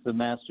tune as the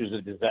masters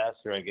of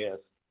disaster, I guess.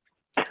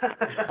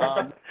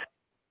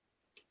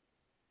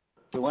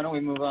 So why don't we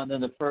move on to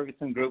the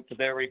Ferguson Group to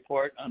their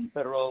report on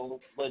federal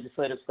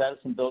legislative status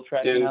and bill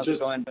tracking. And how's it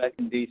going back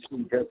in DC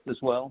just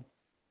as well?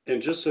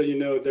 And just so you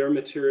know, their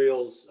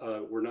materials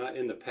were not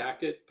in the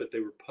packet, but they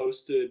were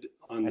posted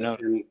on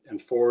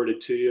and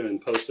forwarded to you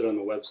and posted on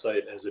the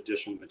website as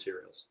additional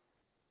materials.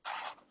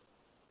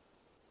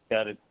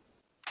 Got it.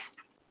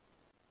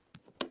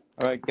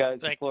 All right,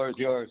 guys, the floor is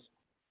yours.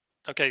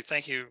 Okay,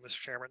 thank you, Mr.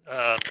 Chairman.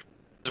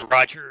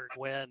 Roger,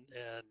 Gwen,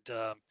 and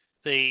I'm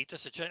going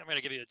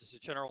to give you just a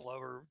general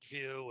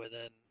overview, and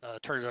then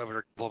turn it over to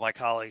a couple of my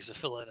colleagues to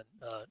fill in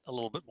a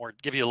little bit more,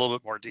 give you a little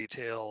bit more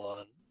detail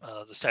on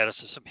the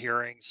status of some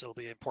hearings that'll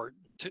be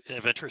important and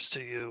of interest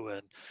to you,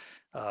 and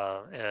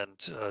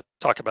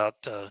talk about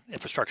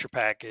infrastructure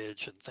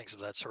package and things of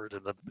that sort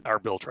in our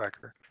bill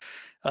tracker.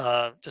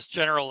 Just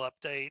general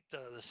update,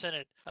 the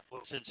Senate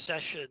was in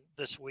session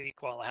this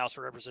week while the House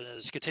of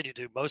Representatives continued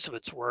to do most of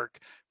its work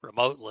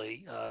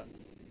remotely.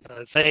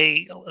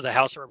 The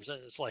House of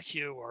Representatives, like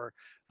you, are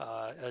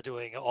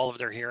doing all of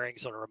their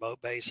hearings on a remote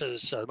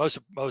basis.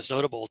 Most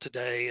notable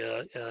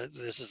today,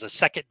 this is the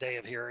second day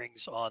of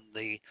hearings on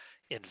the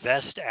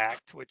Invest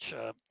Act, which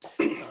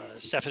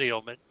Stephanie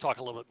will talk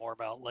a little bit more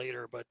about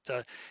later,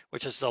 but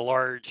which is the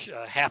large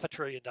 $500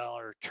 billion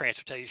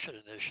transportation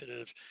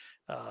initiative.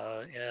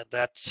 And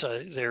that's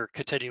they're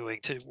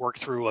continuing to work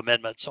through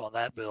amendments on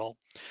that bill.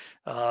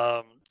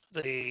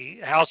 The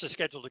House is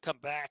scheduled to come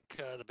back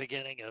the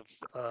beginning of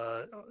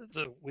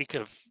the week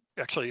of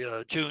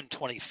June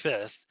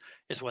 25th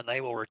is when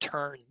they will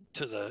return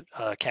to the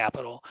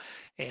Capitol,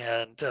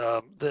 and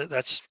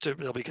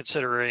they'll be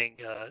considering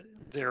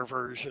their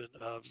version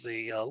of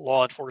the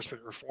law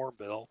enforcement reform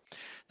bill.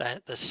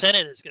 The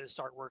Senate is going to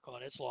start work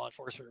on its law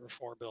enforcement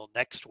reform bill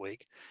next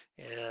week,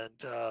 and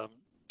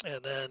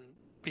then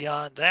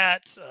beyond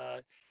that,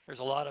 there's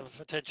a lot of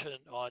attention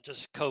on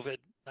just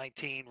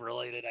COVID-19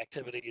 related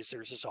activities.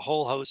 There's just a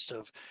whole host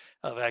of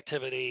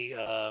activity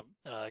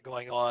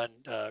going on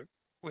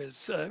with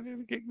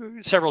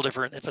several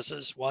different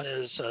emphases. One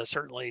is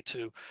certainly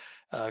to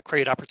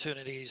create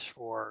opportunities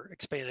for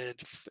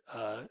expanded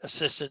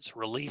assistance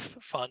relief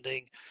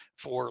funding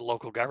for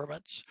local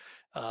governments.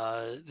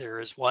 There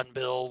is one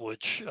bill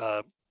which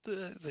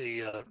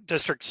the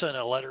district sent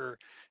a letter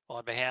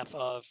on behalf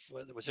of,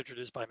 that was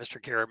introduced by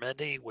Mr.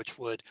 Garamendi, which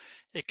would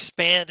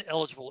expand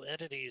eligible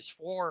entities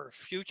for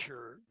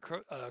future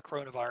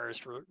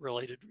coronavirus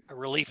related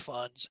relief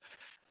funds,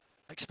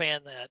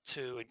 expand that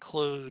to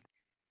include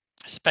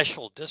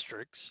special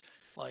districts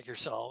like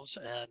yourselves,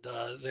 and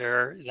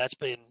that's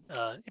been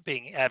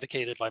being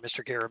advocated by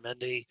Mr.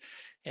 Garamendi,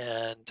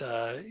 and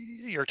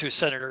your two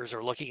senators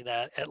are looking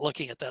at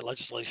that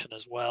legislation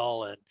as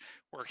well, and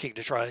working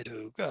to try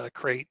to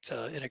create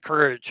and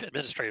encourage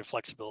administrative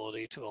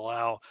flexibility to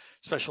allow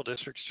special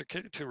districts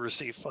to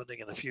receive funding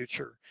in the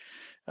future.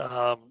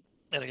 And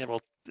again,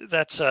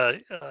 that's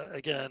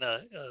again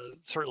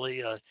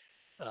certainly.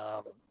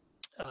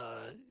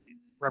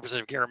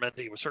 Representative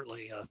Garamendi was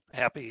certainly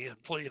happy and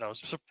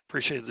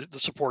appreciated the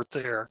support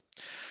there.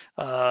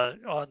 But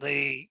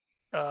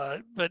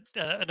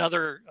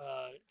another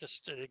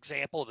just an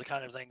example of the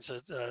kind of things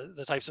that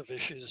the types of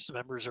issues the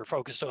members are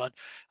focused on.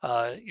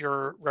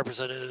 Your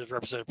representative,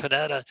 Representative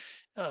Panetta,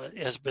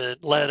 has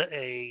led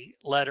a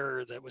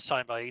letter that was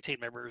signed by 18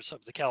 members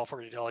of the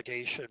California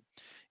delegation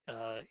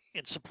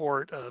in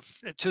support of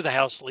to the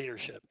House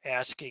leadership,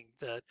 asking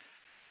that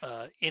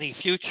any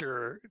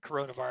future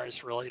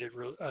coronavirus-related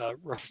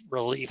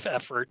relief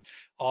effort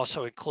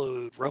also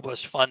include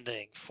robust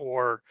funding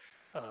for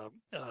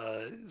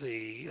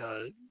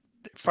the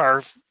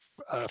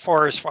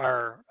forest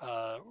fire,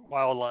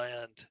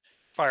 wildland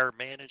fire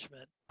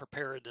management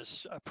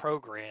preparedness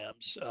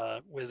programs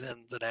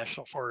within the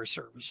National Forest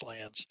Service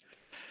lands.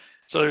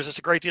 So there's just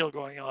a great deal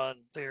going on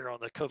there on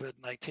the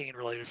COVID-19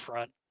 related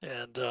front,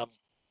 and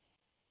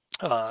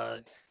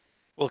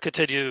we'll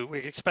continue. We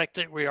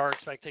are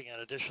expecting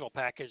an additional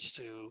package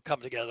to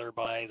come together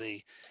by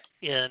the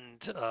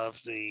end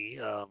of the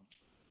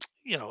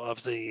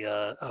of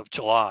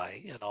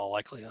July in all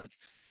likelihood.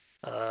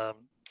 But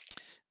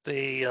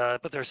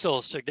there's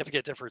still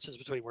significant differences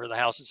between where the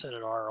House and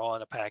Senate are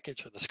on a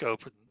package and the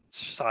scope and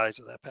size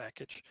of that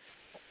package.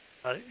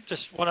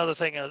 Just one other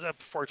thing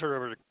before I turn it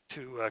over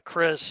to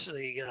Chris,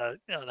 the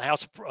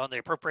House on the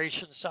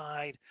appropriation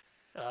side,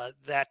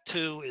 that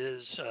too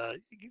is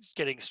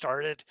getting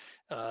started.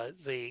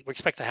 We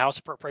expect the House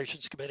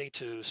Appropriations Committee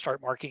to start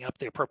marking up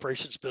the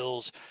appropriations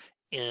bills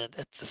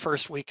at the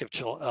first week of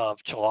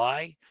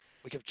July.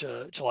 Week of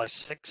July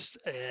 6th,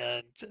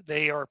 and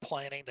the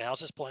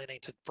House is planning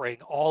to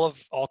bring all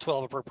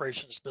 12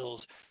 appropriations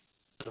bills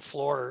to the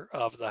floor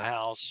of the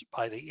House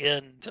by the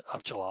end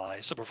of July,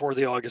 so before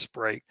the August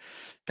break.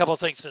 A couple of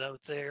things to note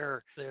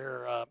that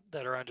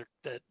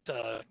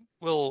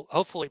will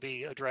hopefully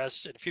be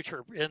addressed in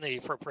future in the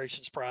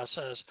appropriations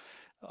process.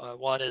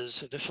 One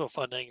is additional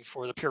funding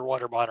for the Pure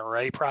Water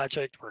Monterey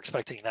project. We're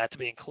expecting that to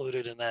be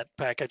included in that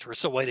package. We're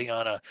still waiting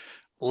on a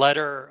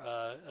letter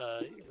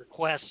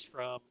request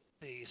from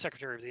the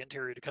Secretary of the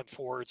Interior to come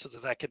forward so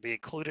that can be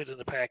included in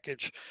the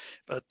package,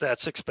 but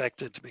that's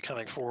expected to be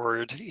coming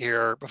forward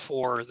here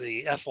before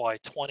the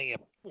FY21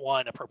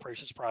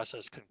 appropriations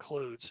process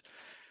concludes.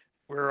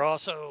 We're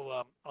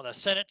also on the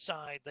Senate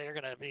side, they're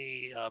going to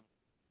be,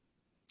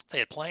 they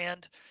had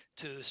planned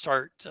to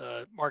start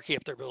marking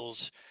up their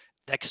bills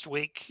next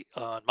week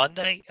on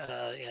Monday,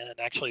 and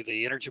actually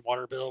the energy and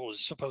water bill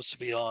was supposed to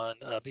be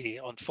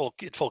in full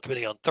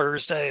committee on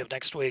Thursday of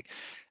next week.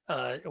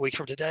 A week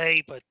from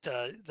today, but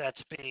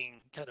that's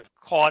being kind of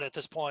caught at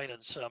this point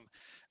in some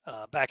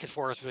back and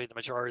forth between the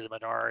majority and the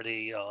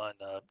minority on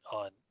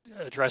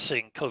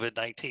addressing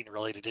COVID-19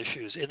 related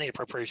issues in the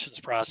appropriations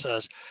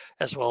process,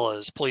 as well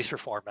as police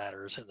reform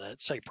matters in that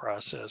same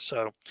process.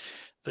 So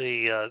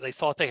they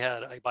thought they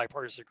had a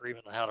bipartisan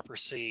agreement on how to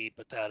proceed,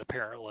 but that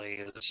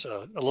apparently is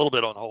a little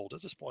bit on hold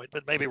at this point,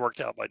 but maybe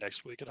worked out by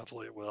next week, and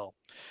hopefully it will.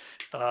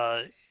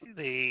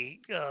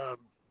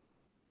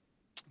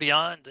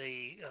 Beyond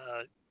the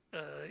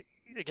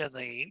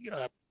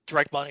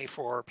direct money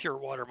for Pure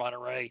Water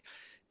Monterey,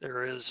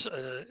 there is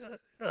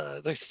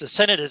the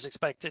Senate is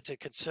expected to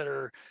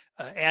consider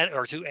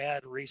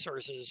add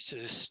resources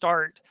to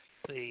start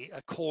the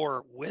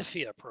core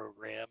WIFIA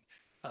program,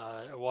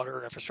 a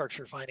water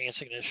infrastructure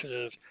financing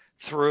initiative,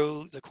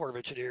 through the Corps of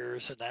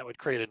Engineers, and that would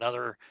create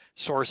another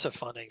source of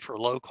funding for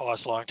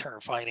low-cost, long-term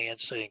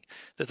financing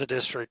that the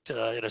district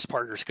and its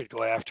partners could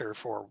go after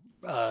for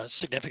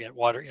significant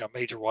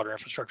major water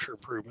infrastructure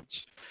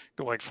improvements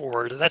going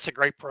forward. And that's a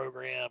great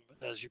program,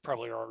 as you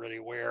probably are already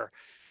aware.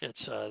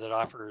 It's that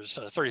offers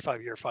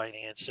 35-year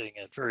financing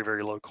at very,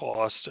 very low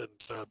cost, and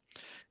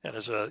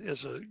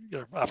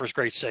offers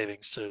great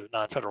savings to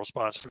non-federal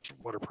sponsors of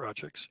water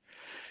projects.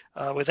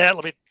 With that,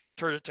 let me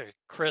turn it to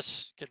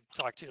Chris. Can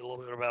talk to you a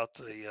little bit about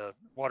the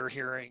water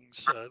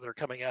hearings that are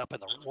coming up,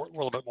 and a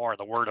little bit more on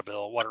the WRDA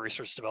bill, Water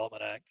Resource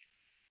Development Act.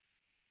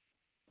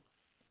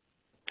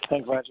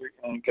 Thanks, Roger,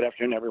 and good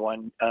afternoon,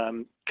 everyone.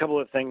 Couple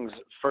of things.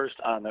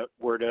 First, on the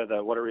WRDA,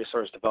 the Water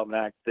Resource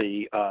Development Act,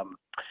 the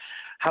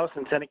House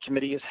and Senate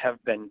committees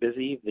have been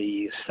busy.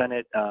 The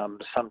Senate,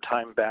 some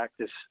time back,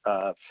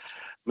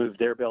 moved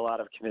their bill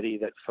out of committee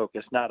that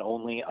focused not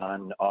only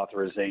on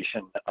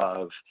authorization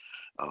of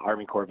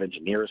Army Corps of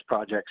Engineers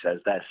projects, as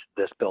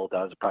this bill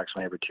does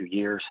approximately every 2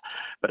 years,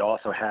 but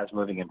also has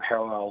moving in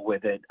parallel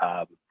with it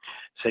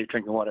Safe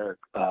Drinking Water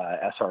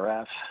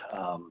SRF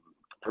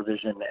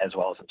provision, as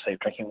well as some safe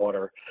drinking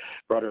water,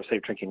 broader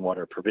safe drinking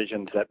water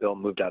provisions. That bill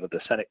moved out of the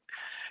Senate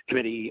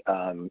committee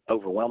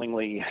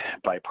overwhelmingly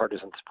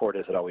bipartisan support,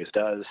 as it always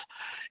does.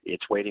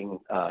 It's awaiting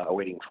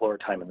floor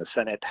time in the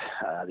Senate.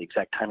 The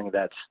exact timing of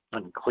that's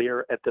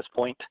unclear at this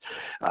point.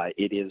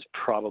 It is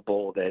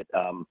probable that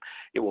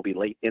it will be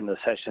late in the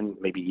session,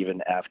 maybe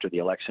even after the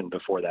election,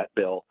 before that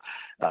bill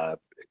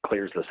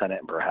clears the Senate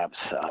and perhaps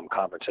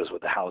conferences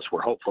with the House.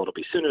 We're hopeful it'll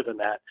be sooner than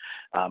that,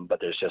 but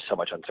there's just so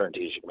much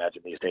uncertainty, as you can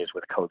imagine, these days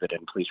with COVID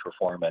and police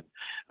reform and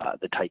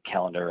the tight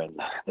calendar and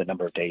the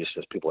number of days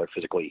as people are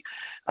physically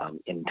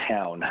in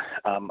town.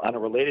 On a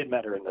related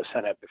matter in the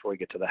Senate, before we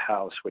get to the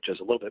House, which is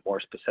a little bit more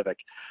specific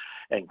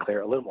and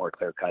clear, a little more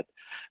clear cut.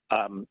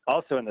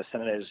 Also in the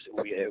Senate, as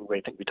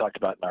I think we talked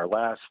about in our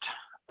last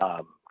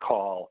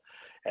call,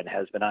 and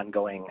has been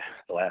ongoing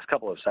the last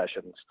couple of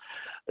sessions,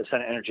 the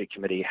Senate Energy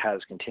Committee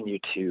has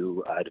continued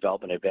to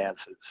develop and advance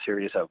a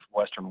series of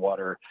Western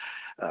water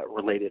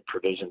related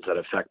provisions that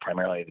affect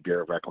primarily the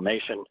Bureau of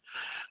Reclamation.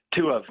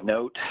 Two of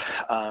note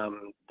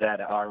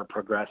that are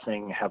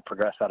have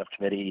progressed out of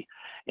committee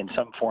in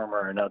some form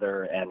or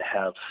another and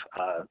have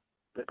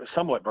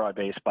somewhat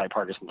broad-based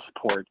bipartisan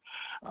support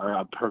are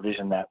a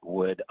provision that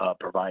would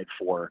provide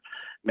for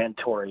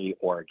mandatory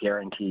or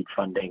guaranteed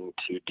funding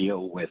to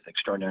deal with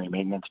extraordinary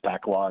maintenance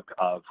backlog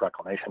of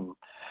reclamation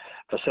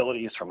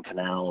facilities, from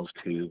canals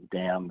to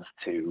dams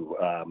to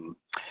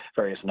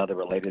various and other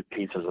related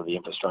pieces of the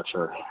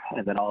infrastructure.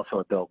 And then also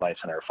a bill by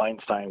Senator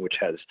Feinstein, which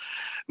has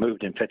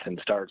moved in fits and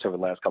starts over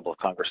the last couple of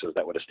Congresses,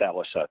 that would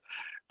establish a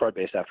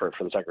broad-based effort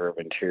for the Secretary of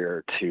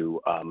Interior to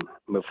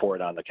move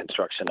forward on the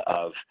construction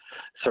of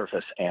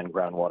surface and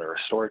groundwater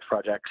storage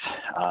projects.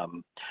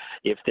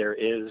 If there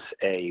is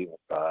a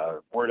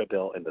WRDA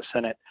bill in the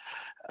Senate,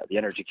 the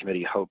Energy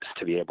Committee hopes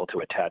to be able to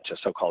attach a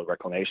so-called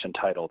reclamation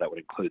title that would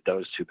include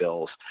those two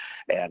bills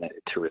and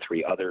 2 or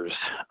 3 others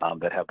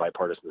that have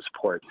bipartisan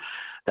support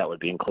that would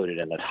be included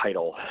in the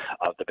title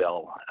of the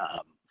bill.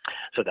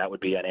 So that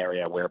would be an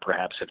area where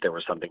perhaps if there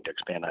was something to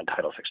expand on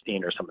Title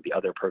 16 or some of the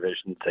other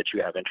provisions that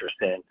you have interest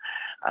in,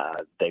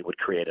 they would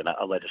create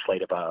a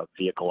legislative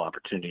vehicle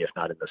opportunity, if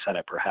not in the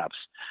Senate, perhaps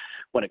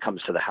when it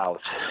comes to the House,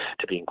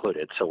 to be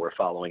included. So we're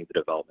following the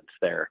developments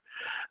there.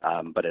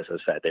 But as I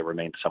said, they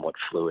remain somewhat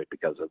fluid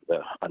because of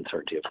the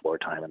uncertainty of floor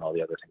time and all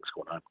the other things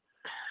going on.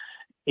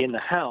 In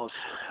the House,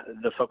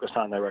 the focus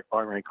on the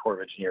Army Corps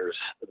of Engineers,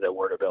 the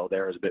WRDA bill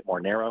there is a bit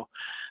more narrow.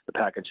 The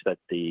package that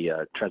the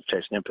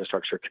Transportation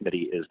Infrastructure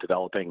Committee is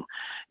developing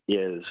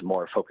is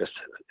more focused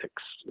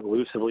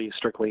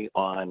strictly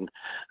on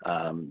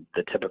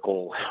the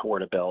typical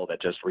WRDA bill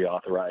that just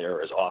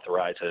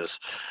authorizes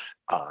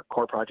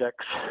core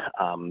projects.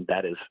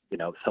 That is,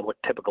 somewhat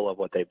typical of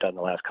what they've done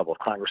the last couple of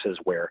Congresses,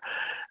 where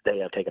they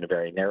have taken a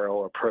very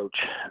narrow approach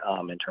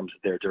in terms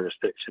of their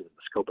jurisdiction and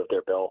the scope of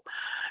their bill,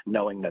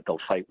 knowing that they'll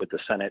fight with the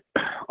Senate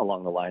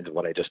along the lines of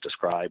what I just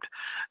described.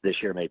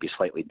 This year may be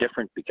slightly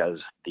different because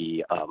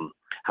the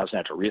House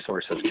Natural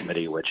Resources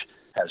Committee, which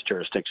has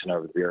jurisdiction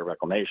over the Bureau of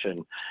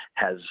Reclamation,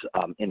 has,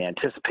 in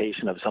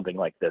anticipation of something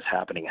like this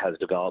happening, has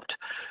developed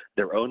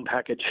their own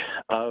package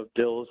of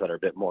bills that are a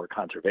bit more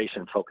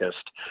conservation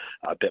focused,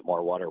 a bit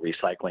more water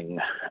recycling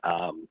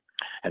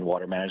and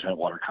water management,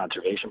 water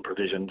conservation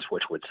provisions,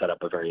 which would set up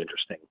a very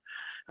interesting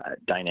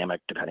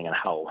dynamic depending on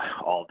how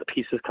all the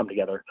pieces come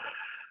together.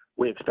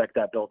 We expect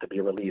that bill to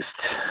be released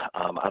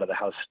out of the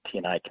House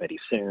T&I Committee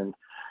soon,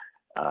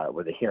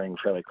 with a hearing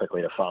fairly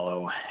quickly to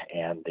follow.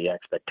 And the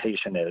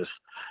expectation is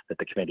that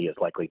the committee is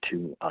likely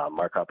to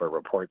mark up or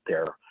report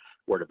their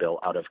WRDA bill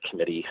out of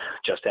committee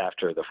just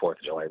after the 4th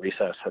of July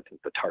recess. I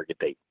think the target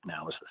date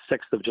now is the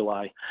 6th of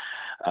July.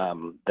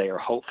 They are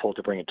hopeful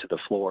to bring it to the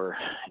floor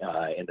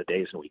in the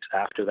days and weeks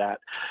after that.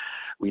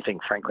 We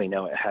think, frankly,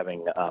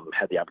 having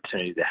had the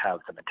opportunity to have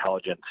some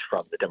intelligence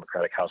from the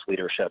Democratic House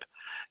leadership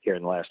here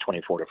in the last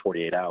 24 to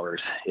 48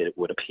 hours, it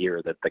would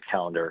appear that the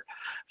calendar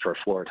for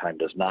floor time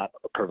does not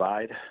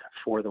provide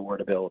for the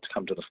WRDA bill to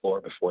come to the floor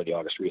before the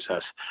August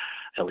recess.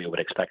 So we would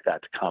expect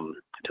that to come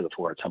to the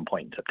floor at some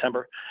point in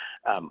September.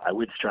 I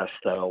would stress,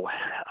 though,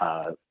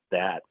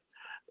 that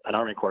an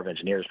Army Corps of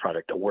Engineers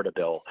project, a WRDA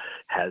bill,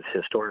 has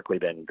historically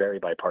been very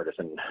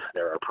bipartisan.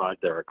 There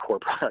are core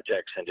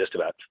projects in just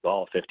about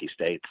all 50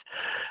 states.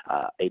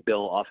 A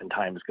bill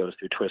oftentimes goes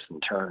through twists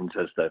and turns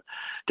as the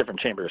different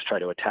chambers try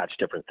to attach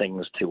different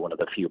things to one of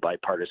the few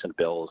bipartisan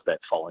bills that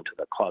fall into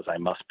the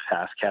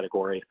quasi-must-pass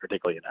category,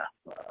 particularly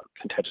in a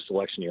contentious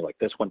election year like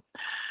this one.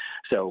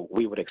 So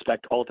we would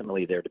expect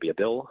ultimately there to be a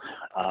bill,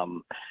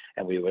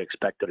 and we would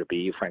expect there to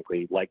be,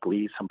 frankly,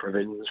 likely some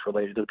provisions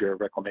related to the Bureau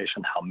of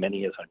Reclamation. How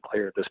many is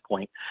unclear at this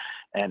point.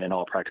 And in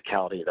all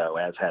practicality, though,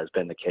 as has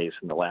been the case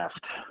in the last,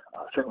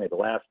 certainly the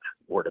last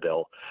WRDA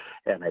bill,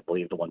 and I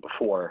believe the one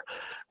before,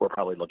 we're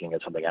probably looking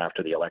at something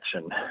after the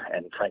election,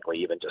 and frankly,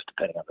 even just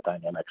depending on the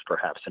dynamics,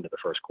 perhaps into the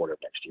first quarter of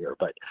next year.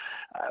 But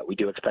we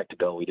do expect a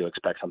bill. We do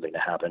expect something to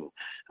happen.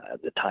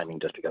 The timing,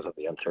 just because of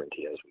the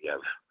uncertainty, as we have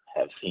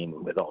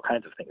seen with all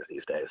kinds of things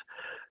these days,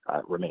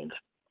 remains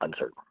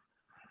uncertain.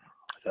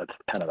 So that's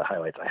kind of the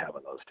highlights I have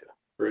on those two.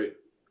 Great.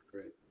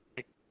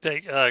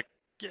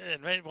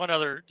 And maybe one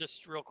other,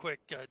 just real quick,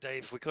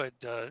 Dave, if we could,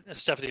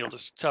 Stephanie will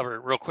just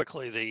cover real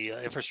quickly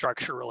the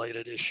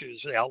infrastructure-related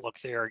issues, the outlook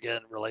there,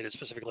 again, related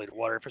specifically to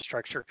water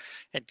infrastructure.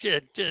 And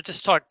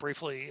just talk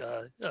briefly,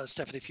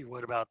 Stephanie, if you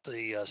would, about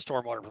the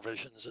stormwater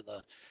provisions in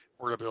the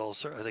WRDA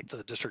bills. I think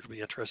the district would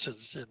be interested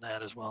in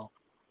that as well.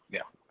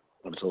 Yeah,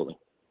 absolutely.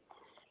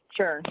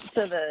 Sure.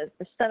 So the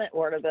Senate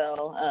WRDA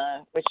bill,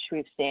 which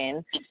we've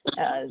seen,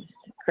 as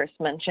Chris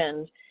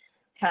mentioned,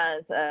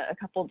 has a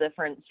couple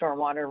different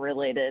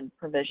stormwater-related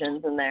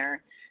provisions in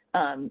there.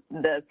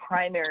 The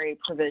primary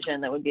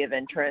provision that would be of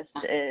interest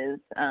is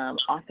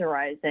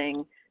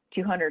authorizing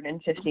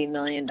 $250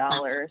 million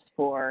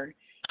for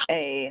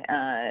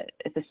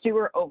it's a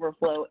sewer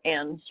overflow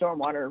and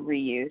stormwater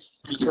reuse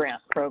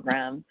grant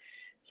program.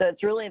 So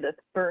it's really the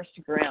first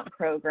grant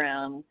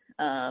program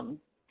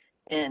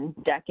in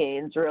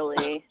decades,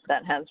 really,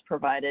 that has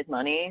provided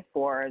money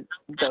for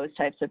those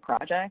types of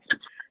projects.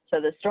 So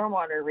the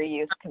stormwater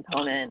reuse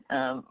component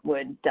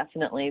would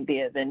definitely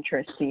be of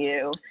interest to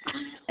you.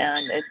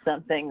 And it's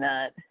something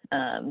that,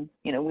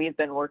 we've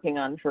been working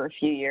on for a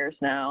few years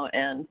now,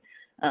 and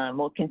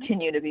we'll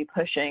continue to be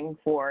pushing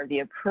for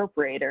the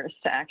appropriators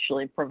to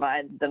actually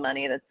provide the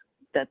money that's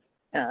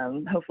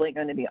hopefully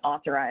going to be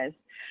authorized.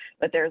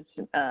 But there's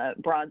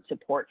broad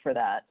support for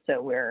that,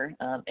 so we're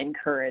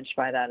encouraged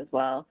by that as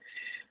well.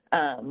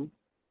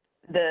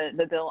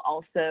 The bill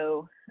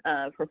also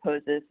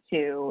proposes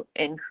to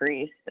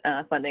increase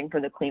funding for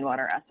the Clean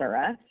Water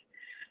SRF,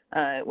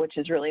 which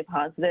is really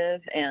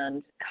positive,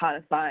 and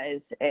codifies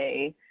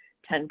a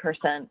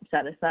 10%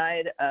 set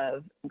aside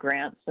of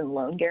grants and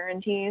loan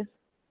guarantees,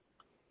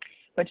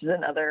 which is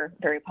another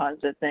very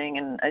positive thing.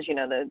 And as you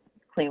know, the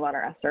Clean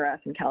Water SRF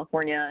in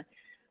California,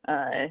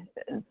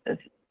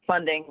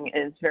 funding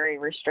is very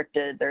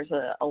restricted. There's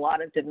a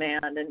lot of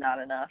demand and not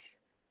enough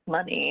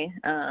money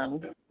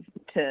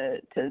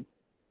to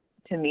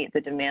meet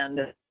the demand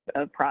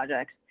of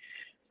projects.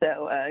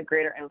 So a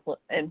greater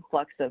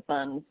influx of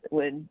funds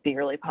would be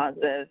really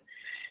positive.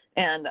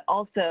 And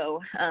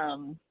also,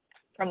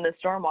 from the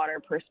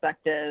stormwater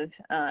perspective,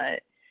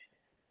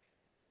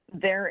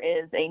 there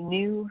is a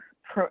new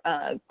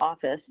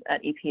office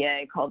at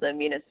EPA called the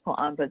Municipal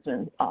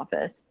Ombudsman's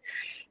Office.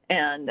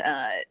 And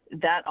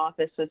that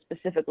office was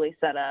specifically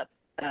set up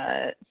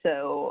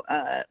so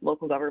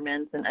local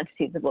governments and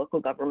entities of local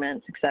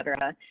governments, et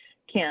cetera,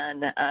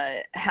 can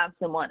have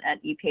someone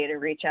at EPA to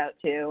reach out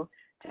to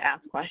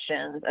ask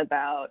questions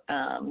about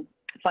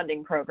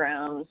funding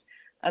programs,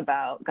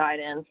 about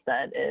guidance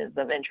that is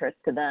of interest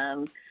to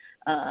them,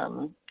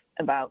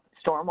 about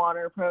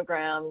stormwater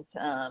programs.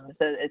 So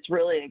it's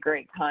really a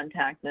great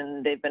contact,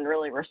 and they've been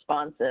really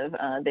responsive.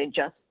 They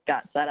just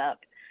got set up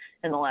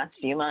in the last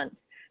few months.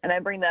 And I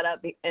bring that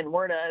up in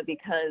WRDA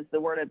because the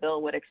WRDA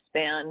bill would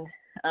expand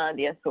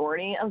the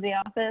authority of the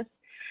office.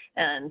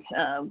 And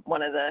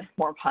one of the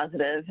more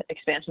positive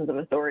expansions of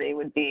authority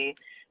would be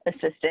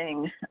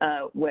assisting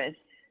with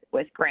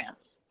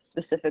grants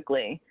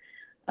specifically,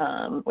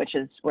 which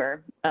is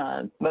where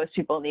most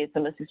people need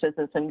some assistance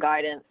and some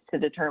guidance to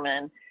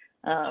determine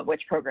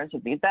which programs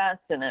would be best,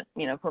 and it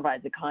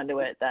provides a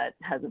conduit that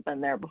hasn't been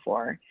there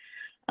before.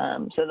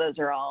 So those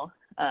are all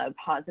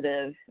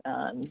positive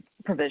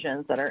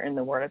provisions that are in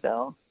the WRDA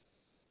bill.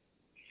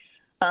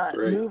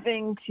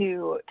 Moving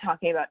to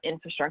talking about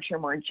infrastructure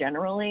more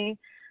generally,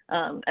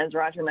 as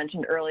Roger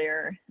mentioned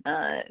earlier,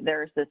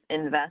 there's this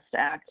INVEST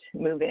Act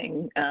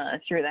moving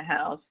through the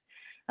House.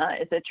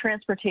 It's a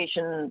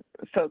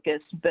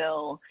transportation-focused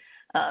bill,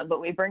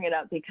 but we bring it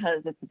up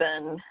because it's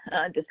been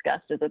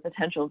discussed as a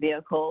potential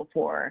vehicle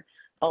for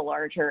a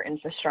larger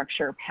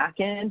infrastructure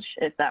package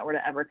if that were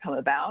to ever come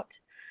about.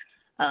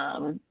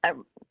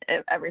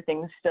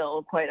 Everything's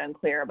still quite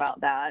unclear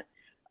about that.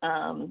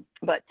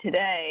 But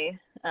today,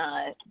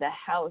 the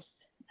House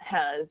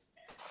has,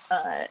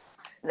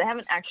 they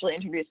haven't actually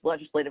introduced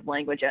legislative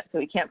language yet, so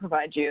we can't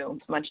provide you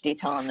much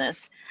detail on this,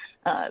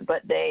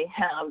 but they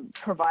have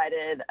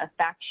provided a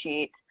fact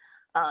sheet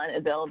on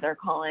a bill they're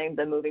calling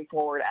the Moving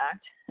Forward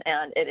Act,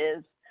 and it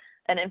is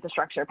an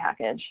infrastructure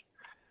package.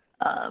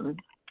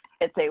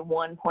 It's a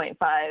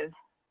 $1.5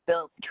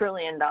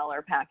 trillion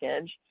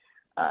package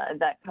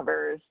that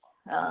covers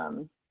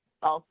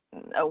a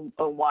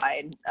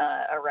wide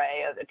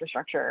array of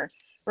infrastructure: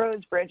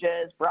 roads,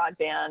 bridges,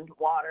 broadband,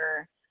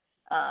 water,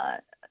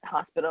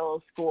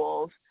 hospitals,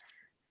 schools.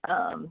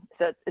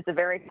 So it's a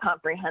very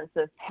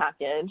comprehensive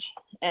package.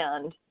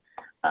 And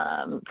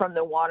from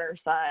the water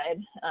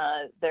side,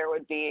 there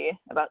would be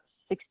about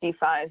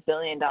 $65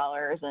 billion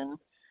in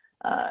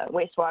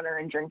wastewater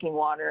and drinking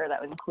water.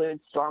 That would include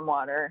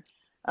stormwater.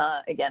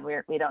 Again,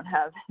 we don't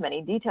have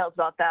many details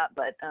about that,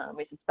 but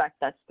we suspect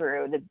that's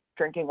through the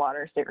Drinking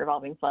Water State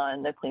Revolving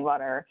Fund, the Clean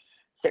Water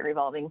State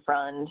Revolving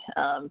Fund,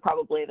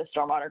 probably the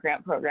Stormwater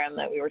Grant Program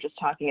that we were just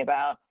talking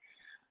about.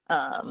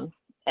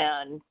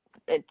 And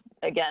it,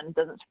 again,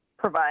 doesn't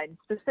provide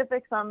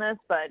specifics on this,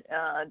 but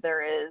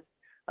there is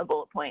a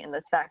bullet point in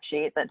this fact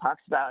sheet that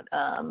talks about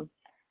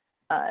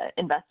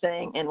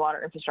investing in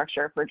water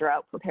infrastructure for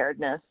drought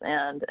preparedness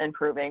and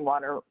improving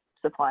water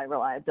supply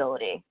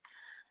reliability.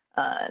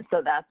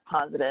 So that's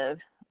positive.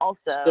 Also,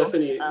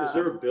 Stephanie, is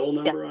there a bill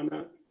number on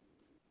that?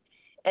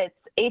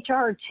 It's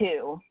HR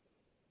 2.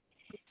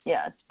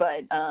 Yes,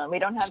 but we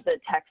don't have the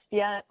text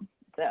yet.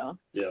 So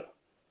yeah.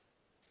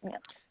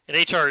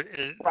 And HR.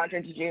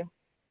 Roger, did you?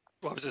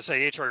 What was it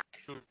say? HR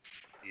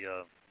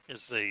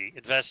is the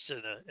Invest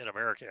in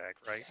America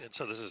Act, right? And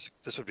so this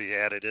would be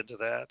added into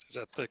that. Is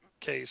that the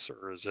case,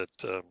 or is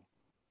it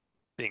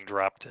being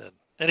dropped in?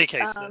 Any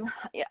case,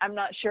 Yeah, I'm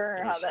not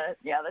sure how the,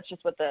 yeah, that's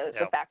just what the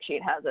fact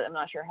sheet has it. I'm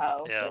not sure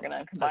how they're going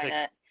to combine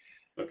it.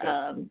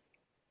 Okay.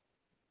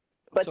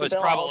 But so the it's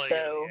bill probably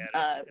also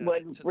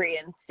would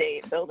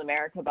reinstate Build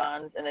America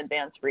bonds and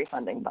advance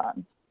refunding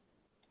bonds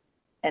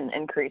and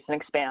increase and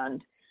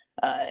expand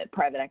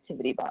private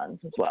activity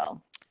bonds as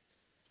well.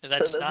 And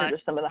that's so those are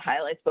just some of the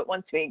highlights. But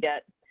once we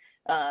get,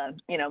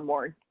 you know,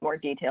 more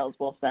details,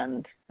 we'll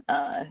send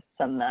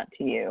that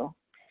to you.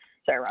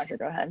 Sorry, Roger,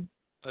 go ahead.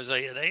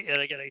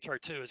 And again, HR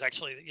 2 is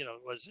actually, you know,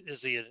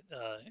 is the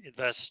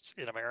Invest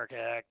in America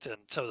Act, and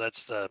so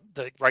that's the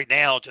right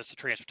now just the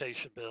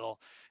transportation bill.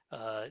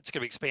 It's going to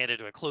be expanded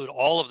to include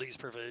all of these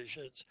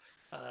provisions.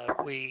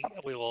 We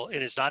will.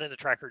 It is not in the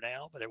tracker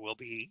now, but it will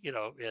be, you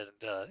know, in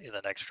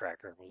the next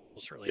tracker. We'll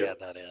certainly add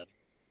that in.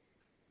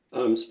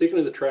 Speaking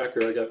of the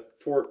tracker, I got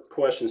 4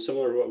 questions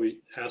similar to what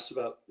we asked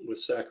about with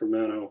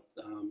Sacramento.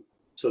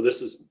 So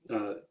this is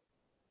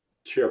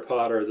Chair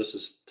Potter. This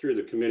is through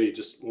the committee.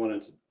 Just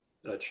wanted to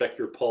check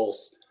your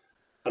pulse.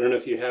 I don't know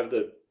if you have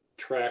the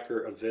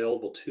tracker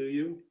available to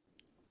you.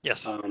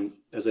 Yes.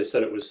 As I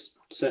said, it was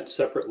sent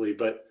separately,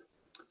 but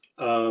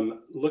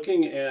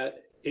looking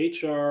at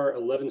HR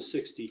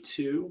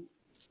 1162,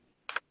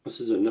 this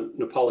is a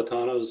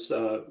Napolitano's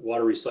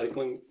water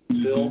recycling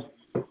bill.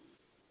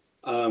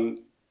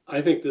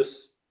 I think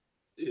this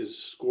is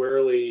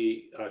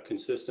squarely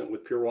consistent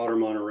with Pure Water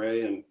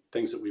Monterey and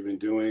things that we've been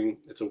doing.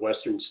 It's a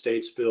Western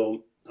States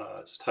bill.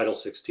 It's a Title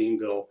 16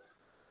 bill.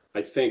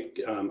 I think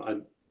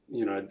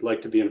I'd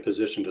like to be in a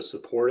position to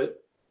support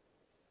it.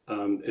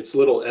 Its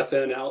little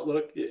FN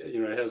outlook, you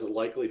know, it has a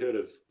likelihood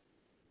of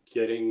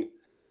getting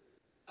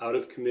out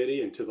of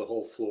committee and to the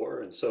whole floor,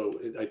 and so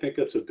I think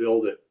that's a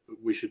bill that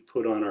we should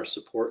put on our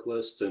support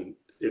list, and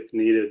if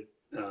needed,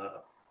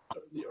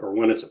 or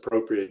when it's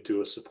appropriate,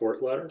 do a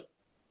support letter.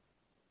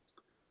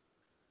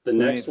 The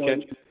next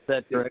one.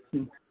 That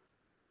direction.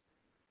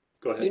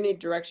 Go ahead. You need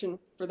direction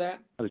for that?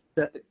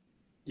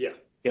 Yeah.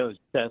 Yeah, I was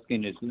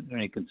asking, is there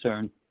any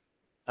concern?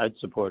 I'd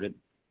support it.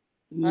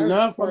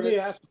 None for me.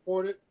 I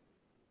support it.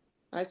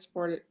 I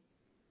support it.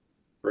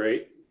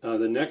 Great. The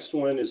next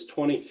one is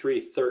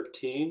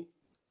 2313.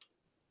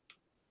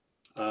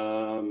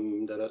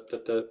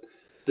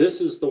 This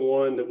is the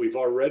one that we've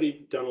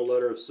already done a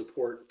letter of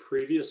support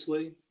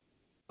previously.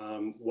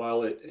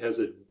 While it has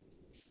a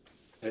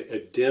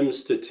dim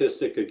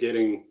statistic of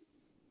getting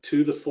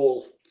to the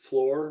full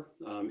floor,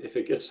 if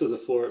it gets to the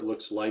floor, it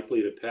looks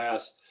likely to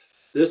pass.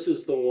 This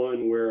is the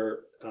one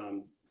where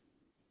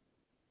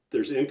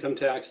there's income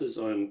taxes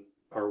on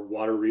our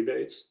water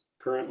rebates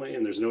currently,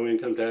 and there's no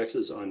income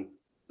taxes on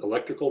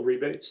electrical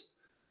rebates.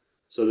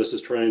 So this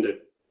is trying to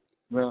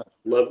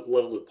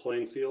level the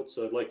playing field.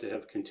 So I'd like to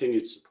have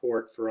continued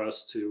support for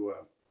us to,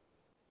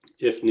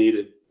 if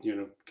needed, you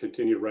know,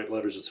 continue to write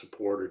letters of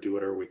support or do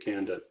whatever we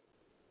can to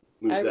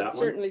move that one. I would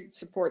certainly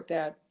support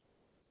that.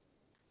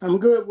 I'm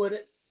good with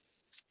it.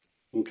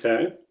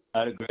 Okay.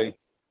 I'd agree.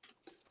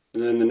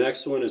 And then the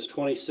next one is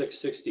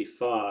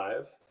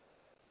 2665.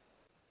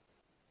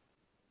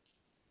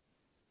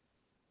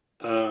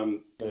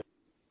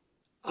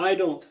 I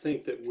don't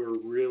think that we're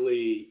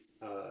really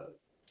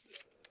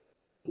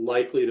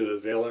likely to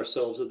avail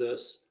ourselves of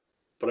this,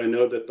 but I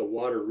know that the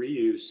Water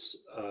Reuse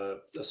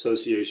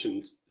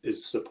Association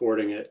is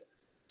supporting it.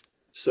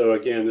 So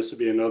again, this would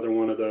be another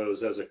one of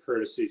those as a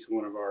courtesy to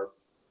one of our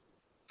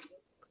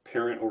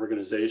parent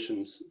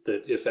organizations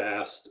that, if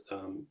asked,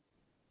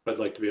 I'd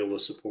like to be able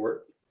to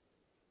support.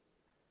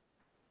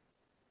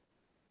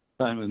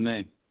 Fine with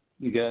me.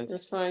 You guys?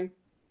 That's fine.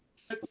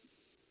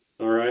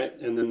 All right.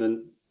 And then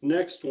the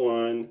next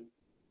one,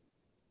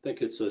 I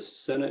think it's a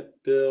Senate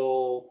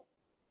bill.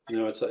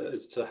 No,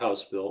 it's a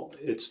House bill.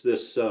 It's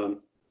this HR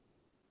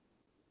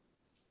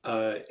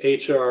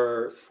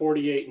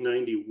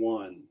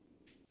 4891.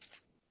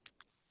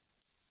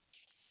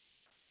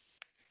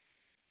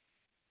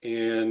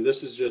 And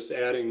this is just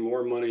adding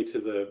more money to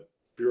the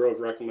Bureau of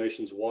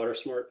Reclamation's Water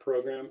Smart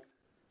program.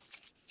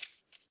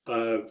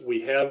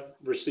 We have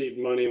received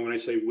money. When I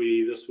say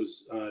we, this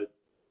was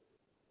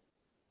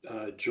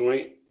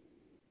joint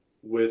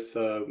with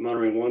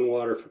Monterey One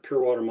Water for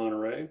Pure Water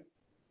Monterey.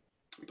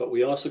 But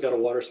we also got a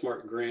Water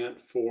Smart grant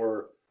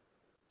for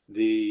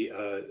the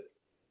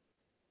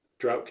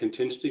drought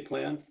contingency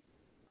plan.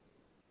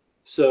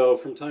 So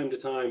from time to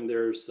time,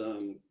 there's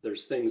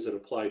things that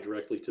apply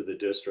directly to the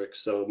district.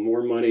 So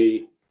more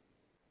money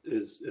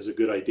is a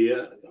good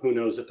idea. Who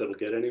knows if it'll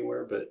get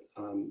anywhere, but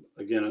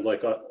again, I'd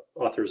like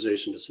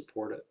authorization to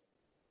support it.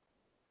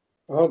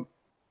 Oh,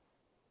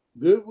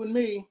 good with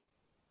me.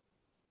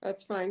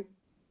 That's fine.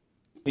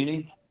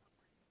 Meaning?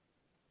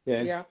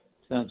 Okay. Yeah.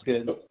 Sounds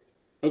good.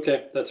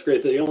 Okay, that's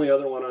great. The only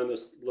other one on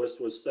this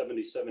list was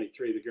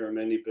 7073, the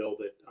Garamendi bill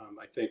that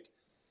I think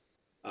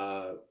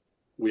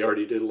we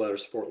already did a letter of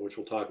support, which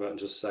we'll talk about in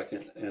just a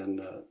second.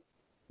 And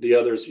the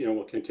others, you know,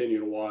 we'll continue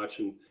to watch.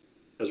 And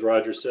as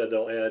Roger said,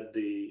 they'll add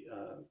the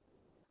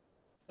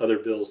other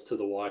bills to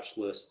the watch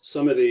list.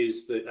 Some of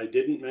these that I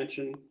didn't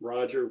mention,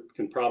 Roger,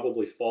 can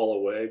probably fall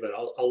away, but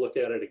I'll look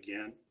at it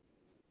again.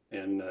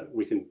 and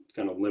we can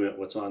kind of limit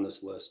what's on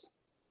this list.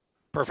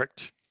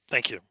 Perfect.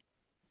 Thank you.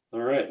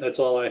 All right, that's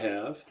all I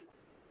have.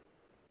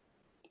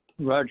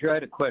 Roger, I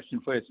had a question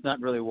for you. It's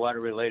not really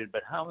water related,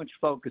 but how much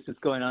focus is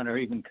going on or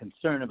even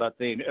concern about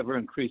the ever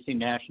increasing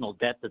national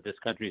debt that this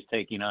country is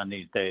taking on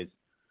these days?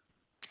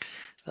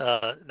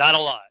 Not a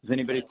lot. Does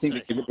anybody seem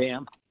to give a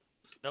damn?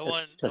 No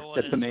one is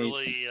amazing.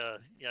 really,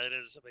 yeah, it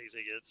is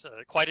amazing. It's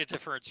quite a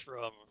difference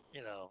from,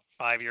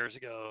 5 years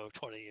ago,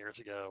 20 years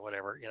ago,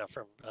 whatever,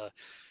 from,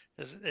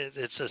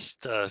 it's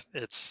just,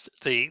 it's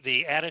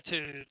the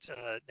attitude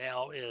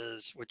now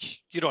is,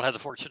 which you don't have the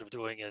fortune of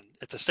doing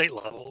at the state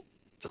level,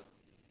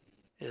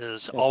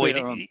 is all we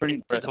need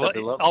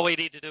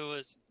to do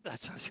is,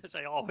 that's what I was going to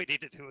say, all we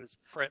need to do is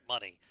print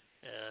money.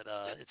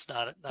 And it's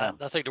not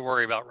nothing to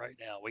worry about right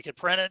now. We can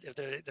print it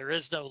if there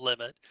is no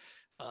limit.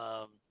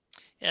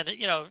 And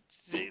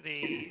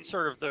the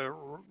sort of the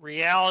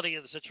reality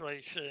of the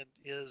situation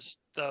is,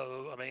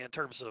 though, I mean, in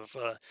terms of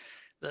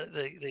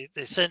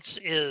the sense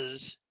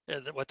is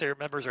that what their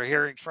members are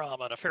hearing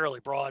from on a fairly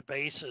broad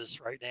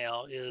basis right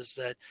now is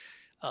that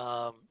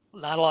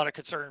not a lot of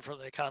concern from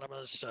the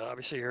economists.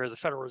 Obviously, you hear the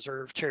Federal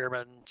Reserve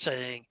Chairman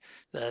saying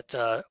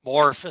that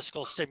more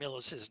fiscal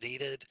stimulus is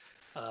needed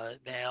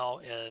now,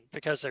 and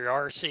because they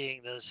are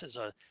seeing this as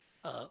a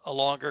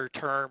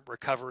longer-term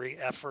recovery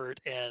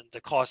effort, and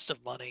the cost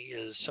of money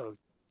is so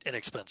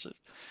inexpensive,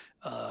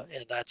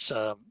 and that's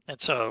and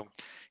so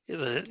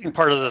the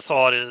part of the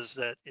thought is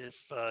that if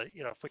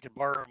we can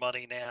borrow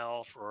money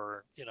now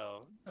for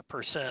 1%,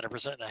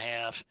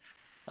 1.5%,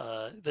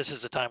 this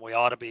is the time we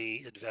ought to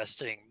be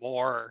investing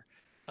more.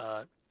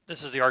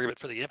 This is the argument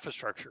for the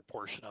infrastructure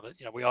portion of it.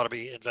 We ought to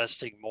be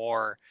investing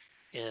more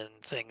in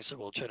things that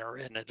will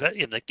generate in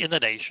the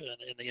nation,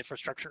 in the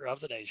infrastructure of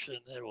the nation,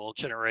 that will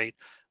generate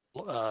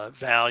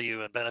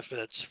value and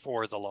benefits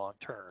for the long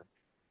term.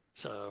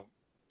 So,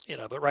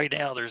 but right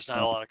now there's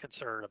not a lot of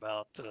concern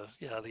about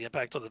the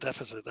impact of the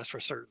deficit. That's for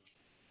certain.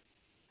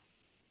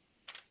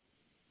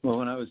 Well,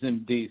 when I was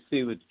in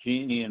D.C. with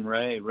Jeannie and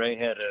Ray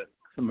had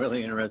some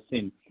really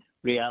interesting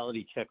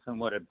reality checks on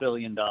what $1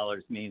 billion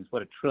means,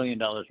 what $1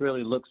 trillion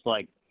really looks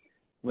like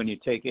when you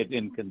take it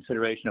in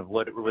consideration of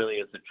what it really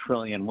is $1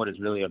 trillion, what is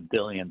really $1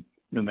 billion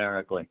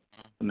numerically.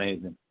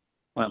 Amazing.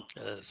 Well,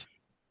 it is.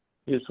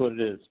 It is what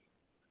it is.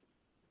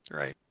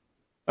 Right.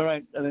 All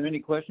right. Are there any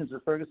questions for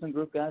Ferguson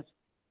Group, guys?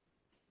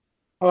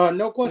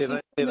 No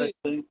questions.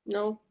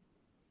 No.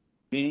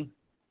 Me?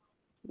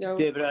 No.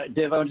 David, I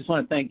just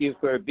want to thank you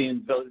for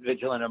being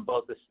vigilant on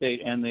both the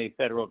state and the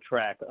federal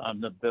track on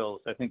the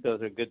bills. I think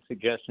those are good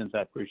suggestions. I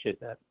appreciate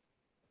that.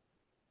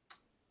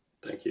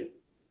 Thank you.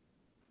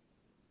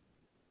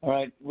 All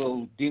right,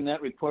 we'll deem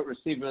that report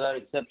received without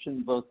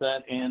exception, both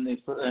that and the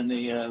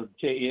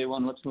JEA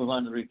one. Let's move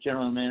on to the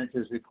General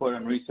Manager's report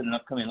on recent and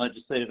upcoming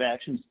legislative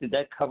actions. Did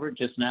that cover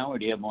just now, or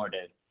do you have more,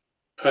 Dave?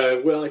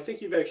 Well, I think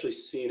you've actually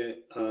seen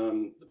it.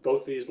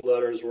 Both these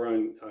letters were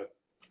on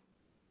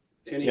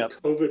any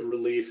COVID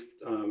relief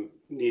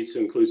needs to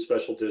include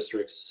special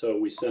districts. So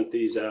we sent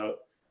these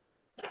out.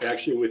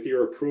 Actually, with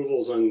your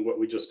approvals on what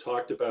we just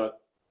talked about,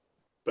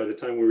 by the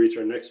time we reach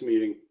our next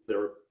meeting,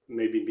 there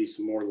maybe be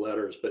some more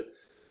letters, but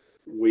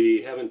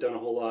we haven't done a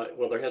whole lot.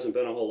 Well, there hasn't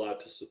been a whole lot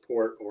to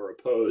support or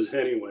oppose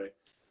anyway.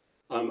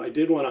 I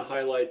did want to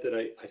highlight that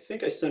I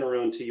think I sent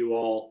around to you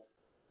all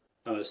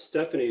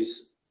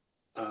Stephanie's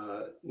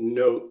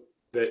note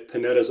that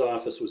Panetta's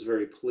office was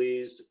very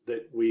pleased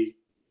that we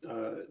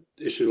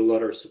issued a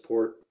letter of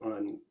support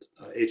on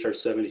HR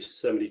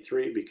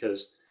 7073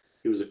 because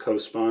he was a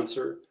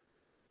co-sponsor.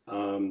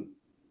 And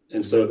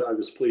so I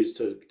was pleased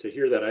to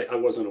hear that. I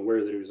wasn't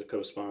aware that he was a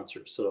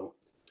co-sponsor. So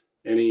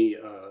any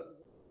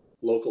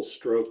local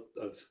stroke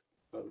of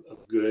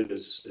good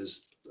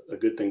is a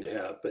good thing to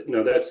have. But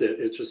no, that's it.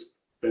 It's just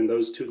been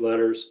those two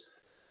letters.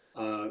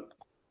 And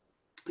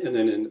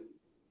then in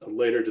a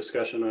later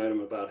discussion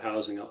item about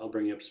housing, I'll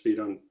bring you up to speed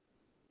on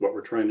what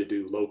we're trying to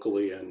do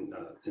locally and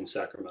in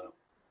Sacramento.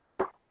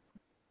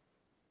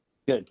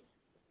 Good.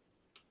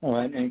 All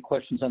right. Any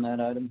questions on that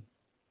item?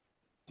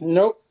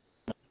 Nope.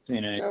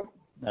 Seeing any? Nope.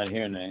 Not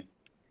hearing any.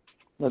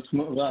 Let's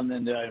move on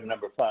then to item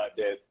number 5,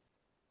 Dave.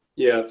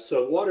 Yeah.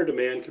 So Water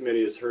Demand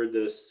Committee has heard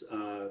this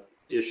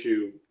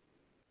issue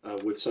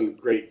with some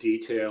great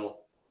detail.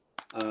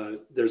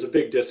 There's a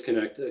big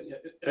disconnect.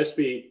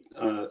 SB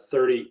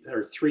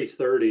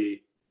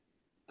 330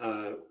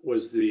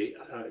 was the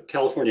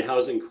California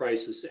Housing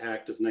Crisis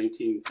Act of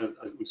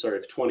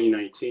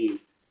 2019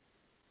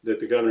 that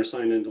the governor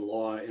signed into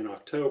law in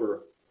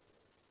October.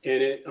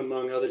 And it,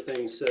 among other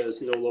things,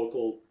 says no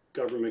local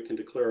government can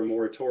declare a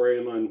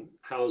moratorium on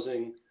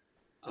housing,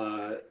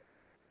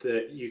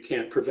 that you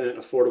can't prevent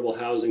affordable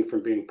housing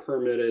from being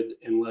permitted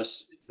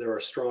unless there are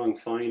strong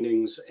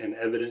findings and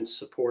evidence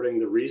supporting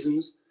the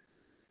reasons.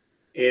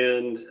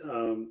 And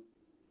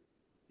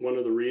one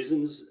of the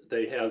reasons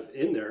they have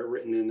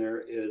written in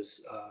there,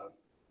 is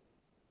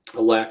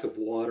a lack of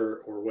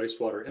water or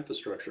wastewater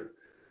infrastructure.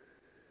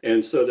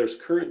 And so there's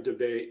current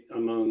debate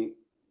among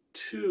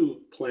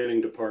two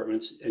planning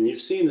departments, and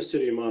you've seen the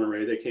city of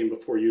Monterey. They came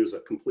before you as a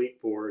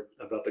complete board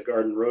about the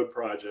Garden Road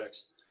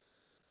projects.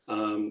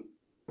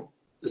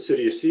 The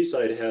city of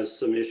Seaside has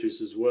some issues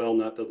as well,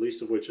 not the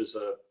least of which is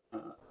a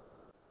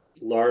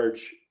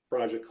large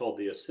project called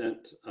the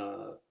Ascent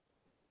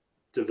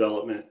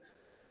development,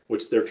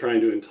 which they're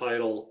trying to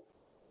entitle,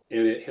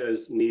 and it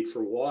has need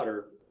for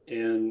water.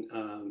 And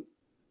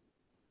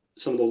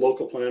some of the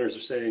local planners are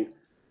saying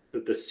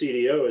that the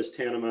CDO is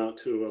tantamount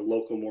to a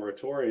local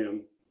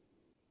moratorium.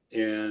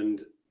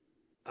 And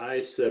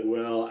I said,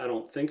 well, I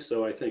don't think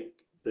so. I think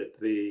that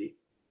the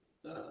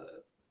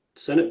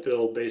Senate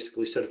bill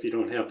basically said if you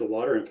don't have the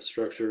water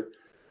infrastructure,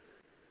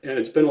 and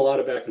it's been a lot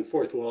of back and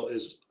forth. Well,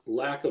 is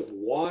lack of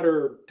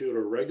water due to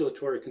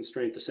regulatory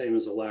constraint the same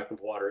as a lack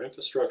of water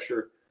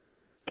infrastructure?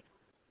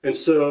 And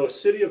so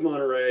City of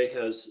Monterey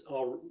has,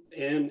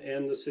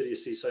 and the City of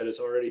Seaside has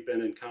already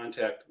been in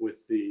contact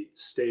with the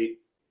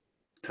state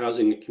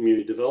housing and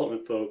community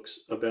development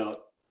folks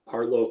about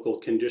our local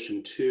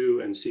condition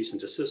 2 and cease and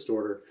desist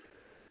order.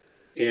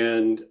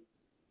 And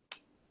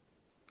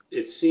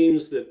it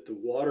seems that the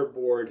water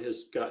board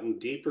has gotten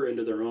deeper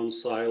into their own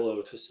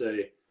silo to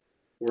say,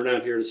 we're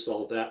not here to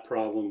solve that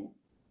problem.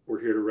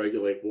 We're here to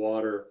regulate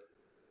water.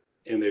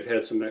 And they've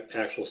had some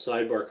actual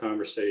sidebar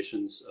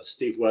conversations.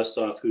 Steve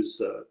Westoff,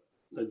 who's a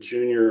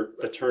junior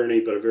attorney,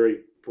 but a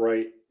very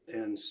bright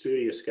and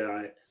studious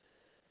guy,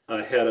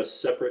 had a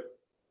separate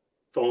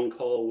phone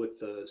call with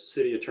the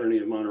city attorney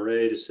of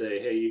Monterey to say,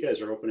 hey, you guys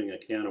are opening a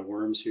can of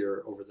worms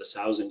here over this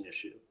housing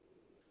issue,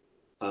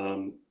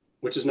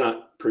 which is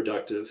not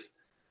productive.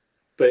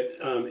 But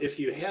if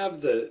you have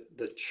the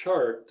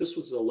chart, this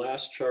was the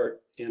last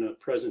chart in a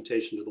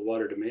presentation to the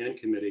Water Demand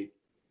Committee.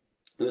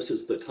 And this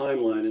is the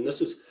timeline. And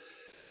this is,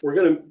 we're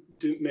going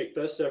to make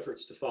best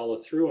efforts to follow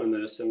through on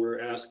this. And we're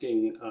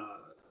asking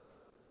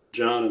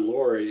John and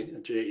Lori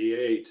at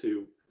JEA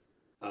to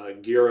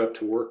gear up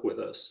to work with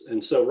us.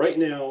 And so right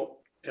now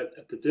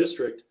at the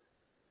district,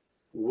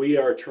 we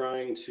are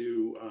trying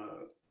to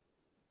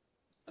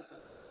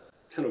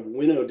kind of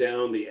winnow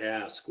down the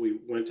ask. We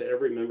went to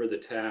every member of the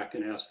TAC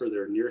and asked for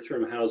their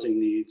near-term housing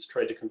needs,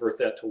 tried to convert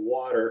that to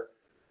water.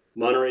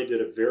 Monterey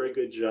did a very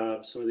good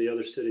job. Some of the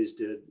other cities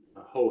did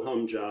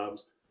ho-hum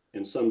jobs,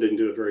 and some didn't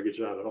do a very good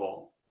job at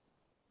all.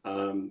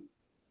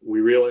 We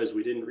realized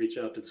we didn't reach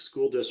out to the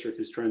school district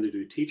who's trying to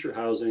do teacher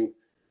housing.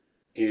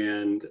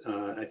 And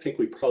I think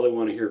we probably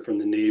want to hear from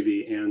the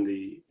Navy and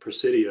the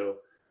Presidio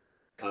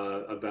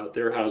about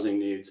their housing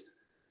needs.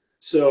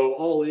 So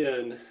all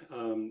in,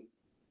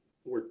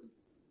 we're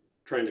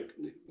trying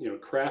to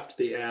craft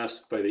the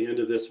ask by the end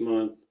of this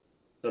month.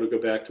 That'll go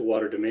back to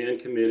Water Demand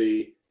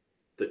Committee.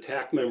 The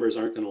TAC members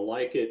aren't going to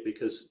like it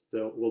because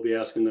we'll be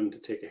asking them to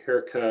take a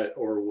haircut,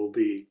 or we'll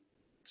be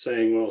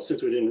saying, well,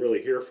 since we didn't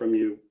really hear from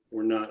you,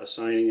 we're not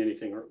assigning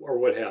anything, or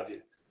what have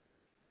you.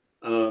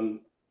 Then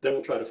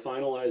we'll try to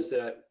finalize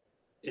that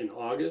in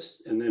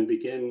August and then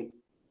begin.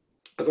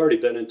 I've already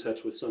been in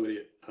touch with somebody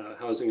at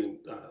Housing and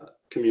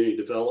Community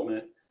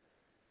Development.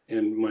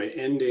 And my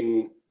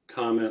ending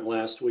comment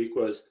last week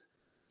was,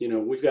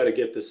 we've got to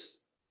get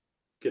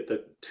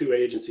the two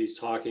agencies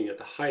talking at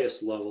the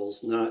highest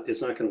levels.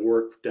 It's not going to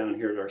work down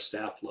here at our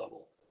staff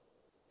level.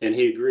 And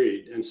he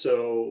agreed. And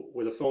so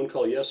with a phone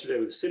call yesterday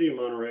with the City of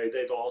Monterey,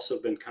 they've also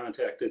been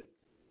contacted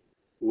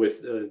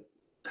with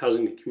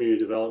Housing and Community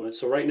Development.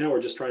 So right now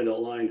we're just trying to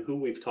align who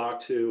we've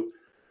talked to.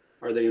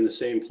 Are they in the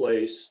same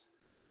place?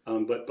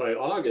 But by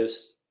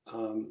August,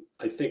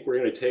 I think we're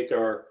going to take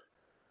our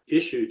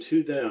issue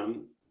to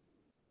them.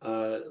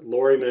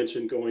 Lori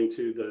mentioned going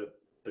to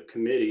the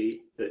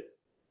committee that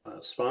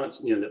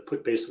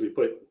that basically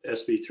put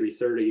SB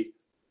 330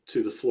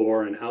 to the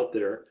floor and out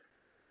there,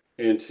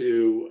 and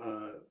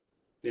to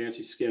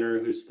Nancy Skinner,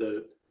 who's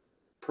the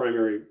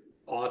primary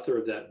author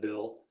of that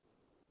bill,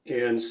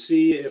 and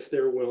see if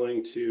they're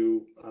willing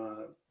to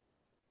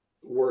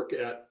work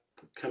at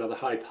kind of the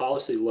high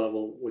policy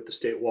level with the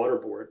state water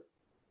board,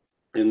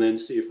 and then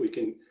see if we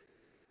can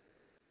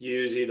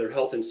use either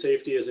health and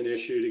safety as an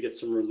issue to get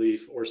some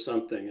relief or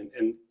something.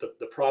 And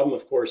the problem,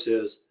 of course,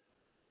 is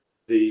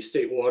the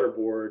state water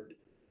board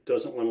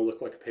doesn't want to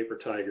look like a paper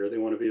tiger. They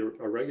want to be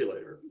a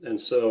regulator. And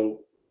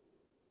so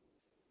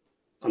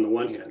on the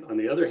one hand, on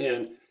the other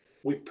hand,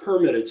 we've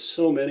permitted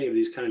so many of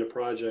these kind of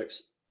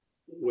projects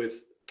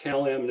with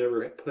CalAm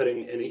never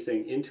putting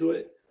anything into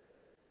it,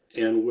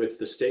 and with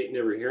the state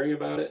never hearing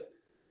about it,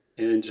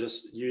 and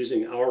just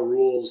using our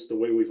rules the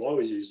way we've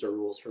always used our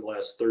rules for the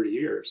last 30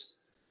 years.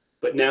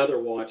 But now they're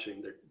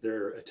watching,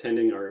 they're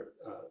attending our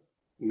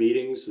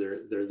meetings,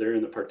 they're there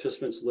in the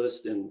participants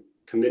list and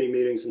committee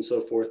meetings and so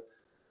forth.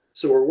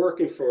 So we're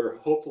working for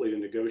hopefully a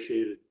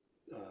negotiated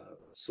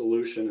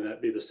solution, and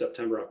that'd be the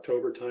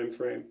September-October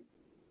timeframe.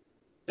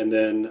 And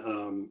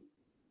then,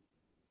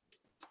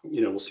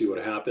 we'll see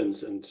what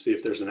happens and see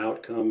if there's an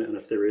outcome. And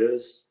if there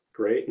is,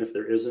 great. And if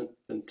there isn't,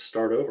 then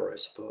start over, I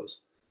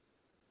suppose.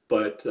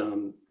 But,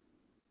 in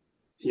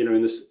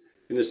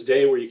this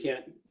day where you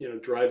can't,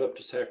 drive up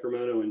to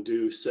Sacramento and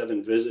do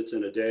 7 visits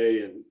in a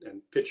day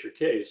and pitch your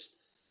case,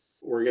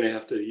 we're going to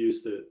have to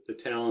use the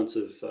talents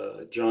of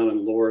John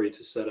and Lori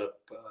to set up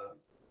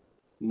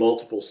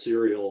multiple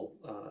serial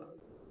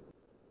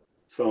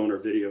phone or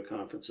video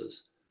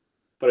conferences.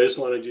 But I just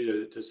wanted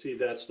you to see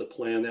that's the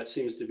plan. That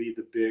seems to be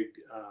the big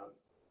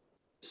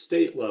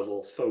state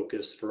level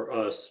focus for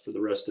us for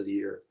the rest of the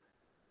year.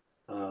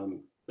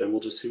 Then we'll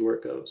just see where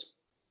it goes.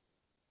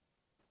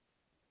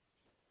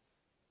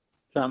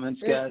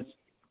 Comments, guys?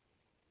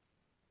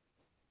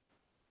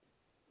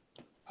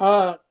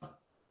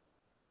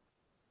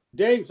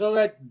 Dave, so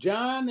that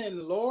John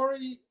and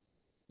Lori?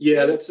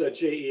 Yeah, that's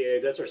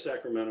JEA. That's our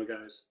Sacramento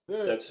guys.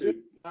 Good. That's who.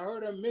 I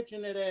heard him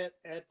mention it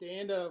at the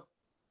end of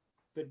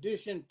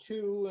Condition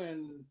 2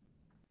 and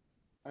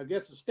I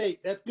guess the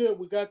state. That's good.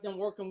 We got them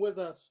working with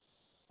us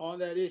on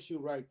that issue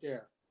right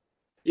there.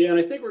 Yeah, and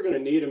I think we're going to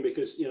need them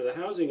because, you know, the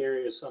housing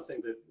area is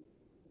something that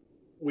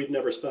we've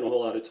never spent a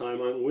whole lot of time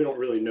on. We don't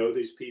really know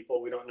these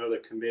people. We don't know the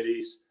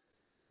committees.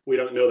 We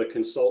don't know the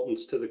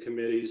consultants to the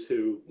committees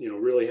who, you know,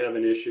 really have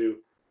an issue.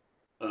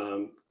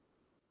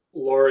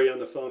 Lori on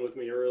the phone with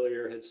me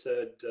earlier had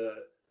said,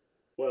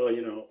 well,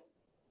 you know,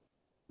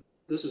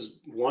 this is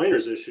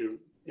Weiner's issue,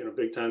 you know,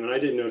 big time. And I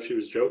didn't know if she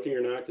was joking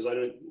or not because I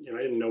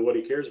didn't know what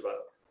he cares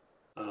about.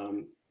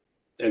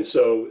 And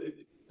so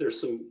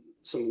there's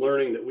some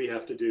learning that we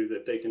have to do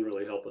that they can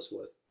really help us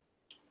with.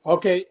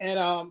 Okay,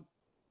 and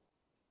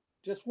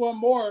just one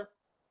more,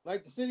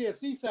 like the city of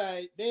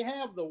Seaside, they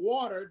have the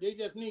water, they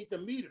just need the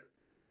meter.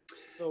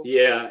 So,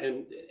 yeah,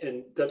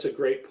 and that's a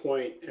great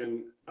point.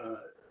 And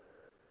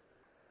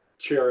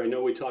Chair, I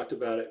know we talked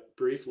about it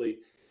briefly.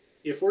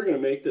 If we're going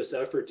to make this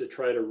effort to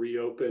try to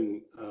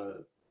reopen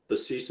the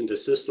cease and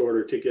desist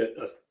order to get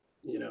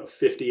a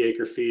 50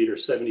 acre feet or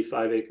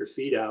 75 acre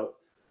feet out,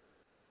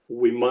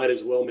 we might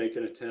as well make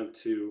an attempt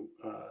to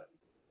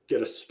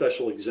get a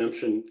special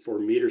exemption for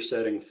meter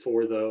setting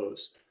for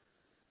those.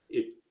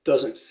 It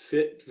doesn't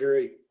fit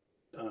very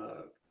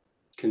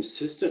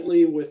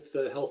consistently with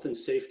the health and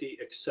safety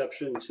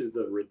exception to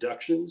the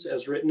reductions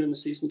as written in the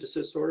cease and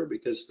desist order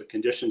because the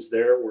conditions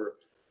there were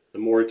the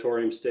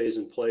moratorium stays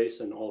in place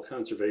and all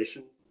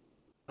conservation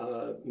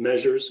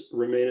measures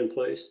remain in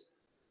place.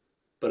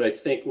 But I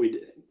think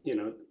we're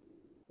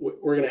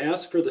going to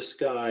ask for the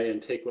sky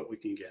and take what we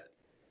can get.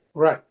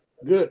 right,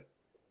 good,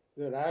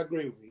 I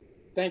agree with you.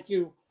 Thank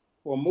you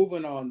for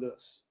moving on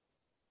this.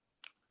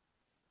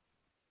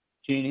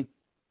 Jeannie?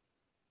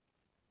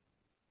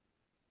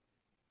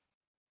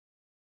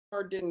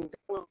 Or didn't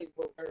go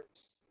anywhere.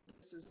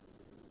 This is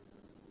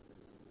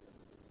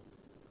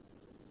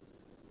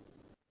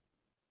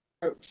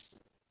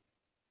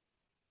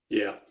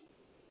Yeah.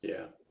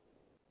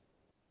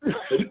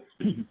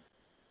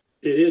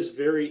 It is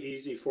very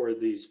easy for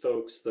these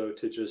folks, though,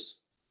 to just,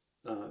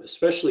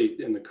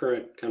 especially in the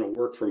current kind of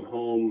work from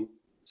home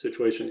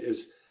situation,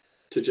 is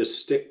to just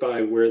stick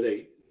by where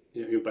they,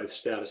 by the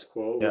status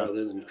quo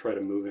rather than try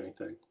to move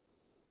anything.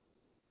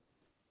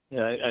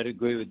 Yeah, I'd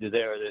agree with you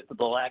there.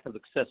 The lack of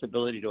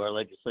accessibility to our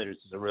legislators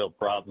is a real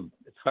problem.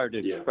 It's hard to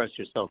express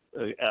yourself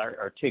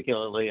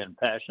articulately and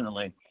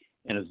passionately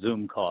in a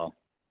Zoom call.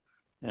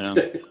 You know,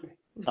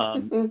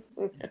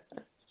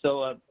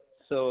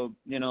 so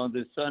you know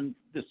this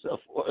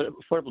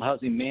affordable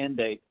housing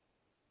mandate.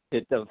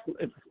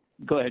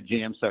 Go ahead,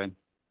 Jeannie. I'm sorry.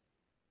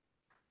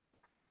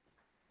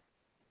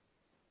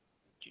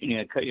 Jeannie,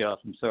 I cut you off.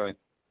 I'm sorry.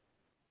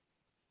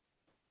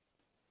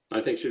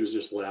 I think she was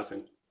just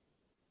laughing.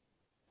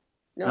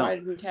 No, I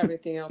didn't have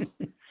anything else.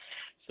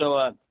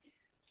 So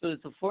this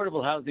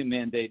affordable housing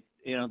mandate,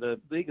 you know, the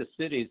League of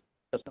Cities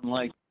doesn't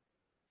like.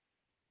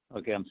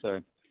 Okay, I'm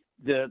sorry.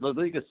 The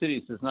League of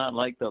Cities does not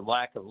like the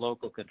lack of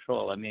local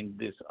control. I mean,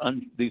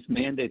 these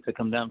mandates that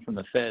come down from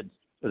the feds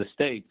or the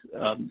states,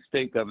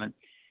 state government,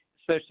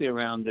 especially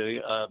around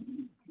the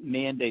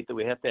mandate that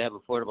we have to have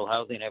affordable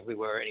housing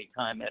everywhere,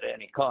 anytime, at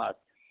any cost,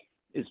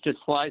 it just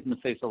flies in the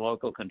face of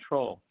local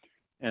control.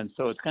 And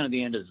so it's kind of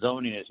the end of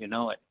zoning as you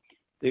know it.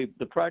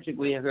 The project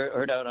we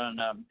heard out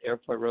on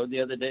Airport Road the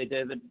other day,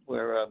 David,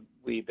 where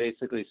we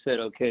basically said,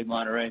 okay,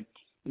 Monterey,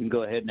 you can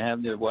go ahead and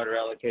have the water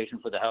allocation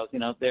for the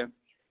housing out there.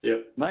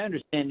 Yep. My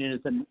understanding is,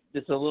 and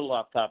this is a little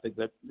off topic,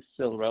 but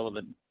still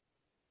relevant.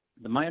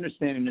 My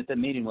understanding at the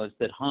meeting was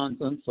that Hans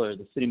Unzler,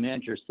 the city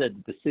manager, said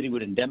that the city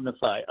would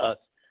indemnify us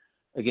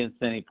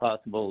against any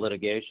possible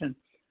litigation.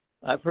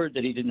 I've heard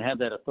that he didn't have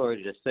that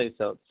authority to say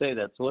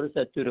that. So what does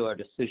that do to our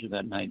decision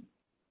that night?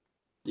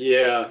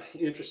 Yeah,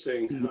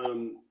 interesting.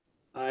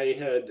 I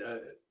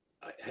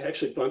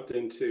actually bumped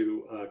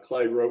into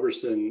Clyde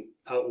Roberson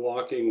out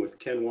walking with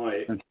Ken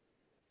White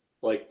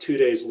like 2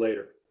 days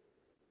later.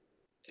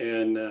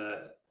 And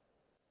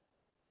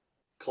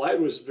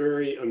Clyde was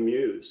very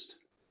amused.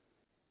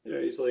 You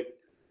know, he's like,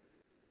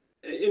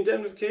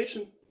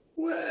 indemnification?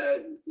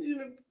 What? You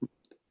know,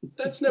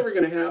 that's never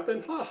going to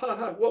happen. Ha ha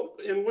ha. What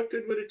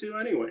good would it do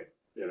anyway?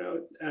 You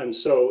know, and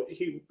so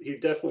he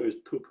definitely was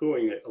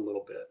poo-pooing it a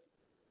little bit.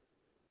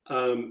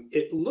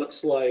 It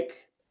looks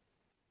like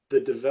the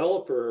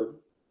developer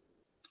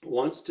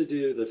wants to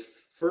do the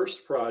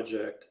first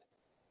project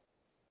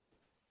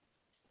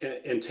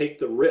and take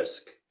the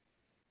risk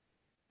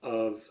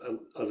of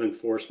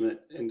enforcement.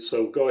 And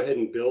so go ahead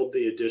and build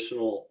the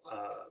additional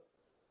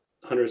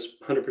 100%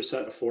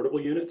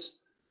 affordable units.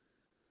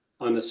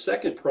 On the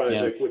second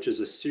project, which is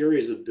a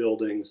series of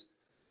buildings,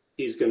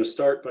 he's going to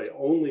start by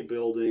only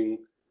building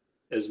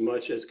as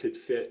much as could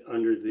fit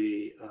under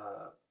the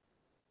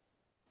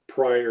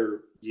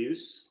prior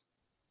use.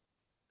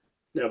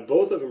 Now,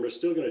 both of them are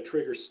still going to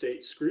trigger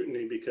state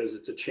scrutiny because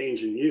it's a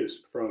change in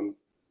use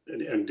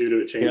and due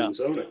to a change in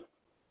zoning.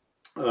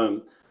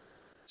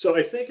 So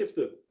I think if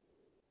the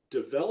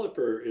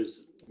developer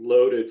is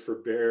loaded for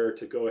bear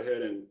to go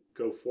ahead and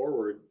go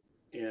forward,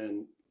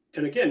 and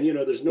again,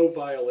 there's no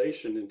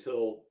violation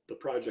until the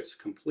project's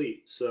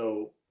complete.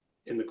 So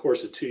in the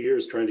course of 2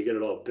 years, trying to get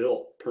it all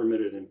built,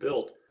 permitted and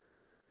built,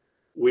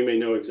 we may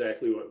know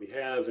exactly what we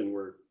have, and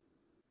we're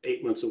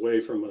 8 months away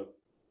from a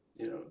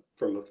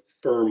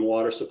firm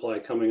water supply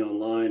coming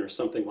online or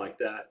something like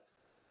that.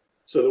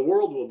 So the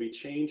world will be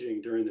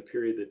changing during the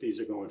period that these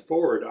are going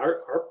forward.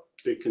 Our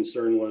big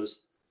concern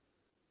was,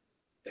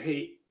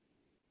 hey,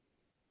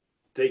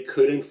 they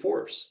could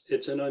enforce.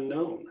 It's an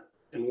unknown.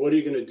 And what are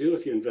you going to do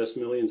if you invest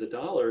millions of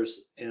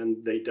dollars and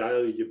they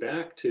dial you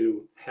back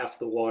to half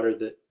the water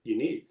that you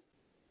need?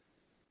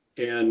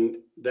 And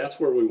that's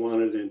where we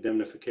wanted an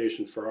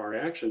indemnification for our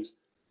actions.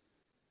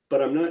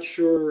 But I'm not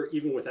sure,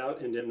 even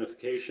without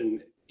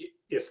indemnification,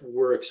 if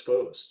we're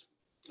exposed.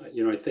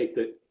 I think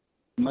that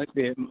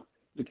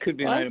it could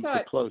be an item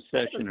for closed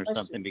session or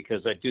something,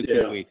 because I do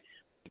think we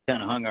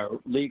kind of hung our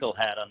legal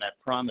hat on that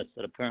promise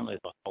that apparently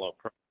is a hollow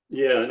promise.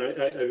 Yeah, and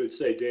I would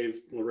say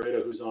Dave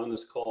Laredo, who's on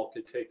this call,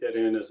 could take that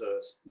in as a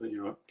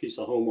piece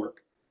of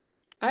homework.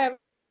 I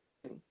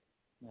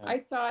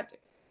thought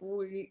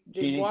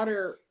the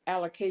water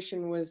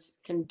allocation was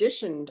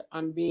conditioned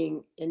on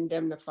being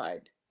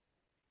indemnified.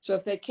 So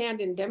if they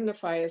can't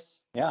indemnify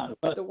us,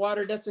 the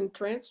water doesn't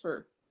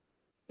transfer.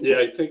 Yeah,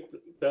 I think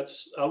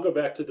I'll go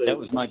back to that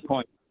was my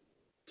point.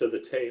 To the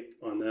tape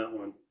on that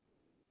one.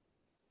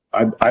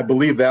 I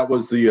believe that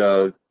was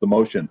the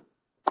motion.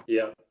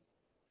 Yeah.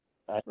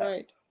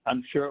 Right.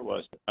 I'm sure it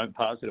was. I'm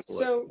positive it was.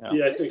 So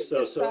yeah, I think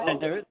so.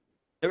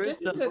 There is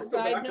just as a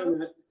side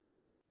note.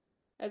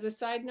 As a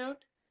side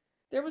note,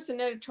 there was an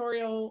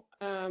editorial,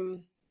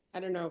 I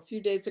don't know, a few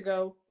days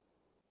ago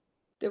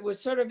that was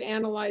sort of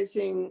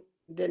analyzing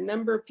the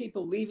number of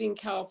people leaving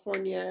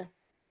California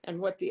and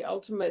what the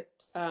ultimate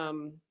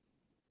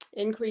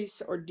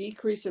increase or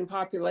decrease in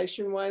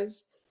population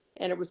was.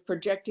 And it was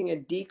projecting a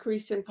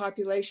decrease in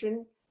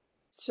population.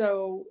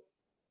 So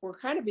we're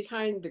kind of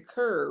behind the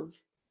curve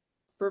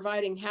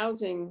providing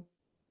housing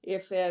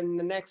if in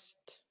the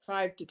next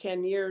 5 to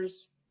 10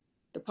 years,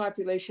 the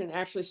population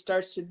actually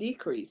starts to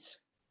decrease.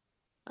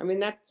 I mean,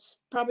 that's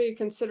probably a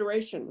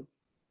consideration.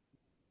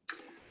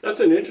 That's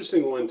an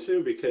interesting one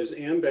too, because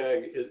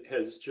AMBAG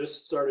has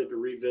just started to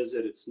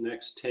revisit its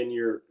next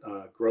 10-year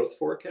growth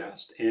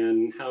forecast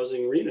and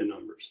housing RENA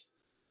numbers.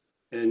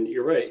 And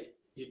you're right,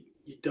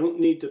 you don't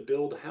need to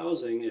build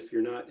housing if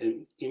you're not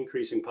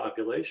increasing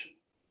population.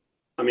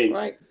 I mean,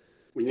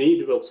 we need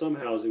to build some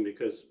housing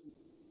because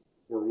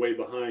we're way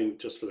behind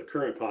just for the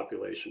current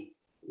population,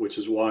 which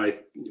is why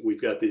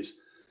we've got these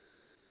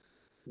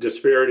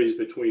disparities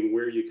between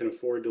where you can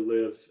afford to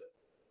live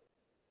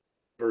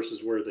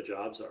versus where the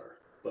jobs are.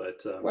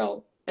 But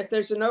well, if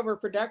there's an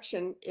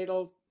overproduction,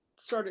 it'll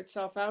sort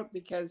itself out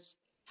because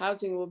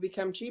housing will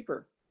become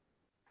cheaper.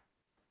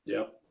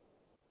 Yeah.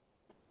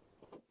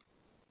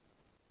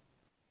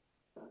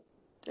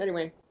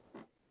 Anyway.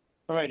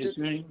 All right. Is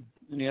there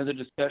any other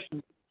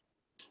discussion?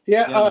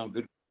 Yeah.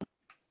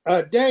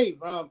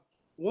 Dave,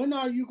 when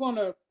are you going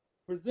to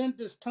present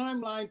this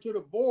timeline to the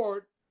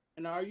board,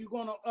 and are you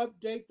going to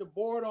update the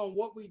board on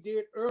what we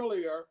did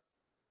earlier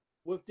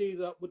with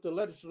the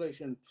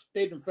legislation,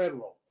 state and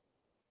federal?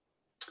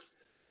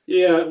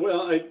 Yeah,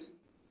 well,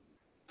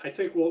 I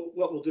think what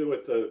we'll do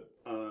with the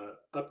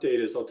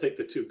update is I'll take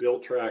the 2 bill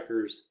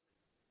trackers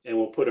and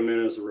we'll put them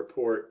in as a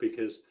report,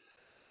 because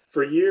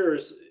for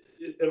years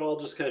it all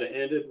just kind of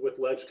ended with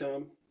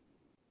LegCom.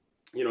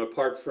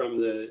 Apart from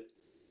the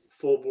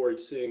full board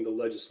seeing the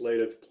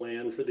legislative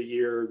plan for the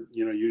year,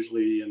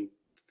 usually in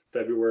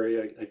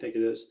February, I think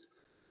it is.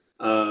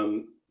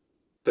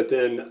 But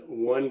then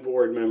one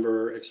board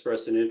member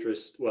expressed an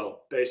interest.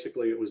 Well,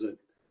 basically it was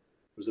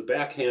a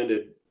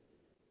backhanded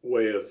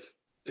way of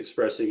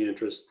expressing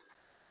interest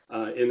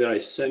in that I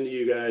send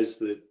you guys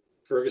the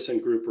Ferguson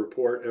Group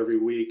report every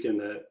week and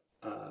the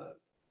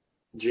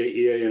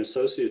JEA and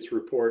Associates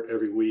report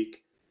every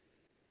week.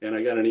 And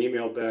I got an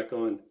email back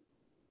on,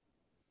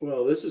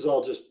 well, this is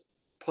all just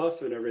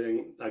puff and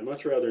everything. I'd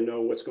much rather know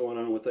what's going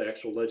on with the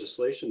actual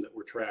legislation that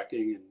we're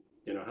tracking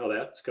and how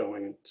that's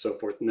going and so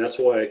forth. And that's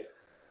why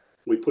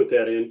we put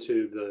that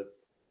into the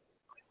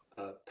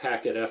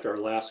packet after our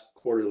last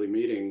quarterly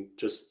meeting,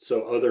 just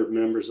so other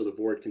members of the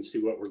board can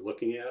see what we're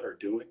looking at or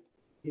doing.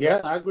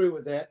 Yeah, I agree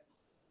with that.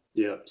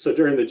 Yeah. So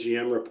during the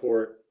GM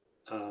report,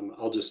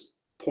 I'll just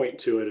point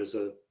to it as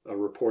a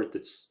report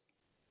that's,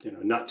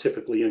 not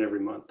typically in every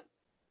month.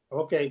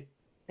 Okay.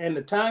 And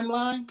the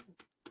timeline?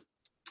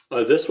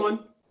 This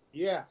one?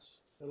 Yes.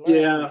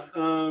 Yeah,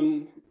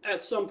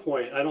 at some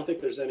point, I don't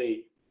think there's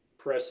any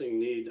pressing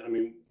need. I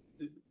mean,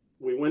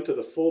 we went to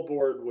the full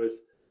board with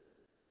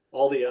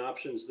all the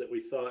options that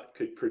we thought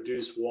could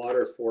produce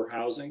water for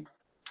housing.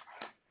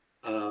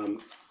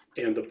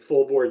 And the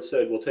full board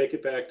said, we'll take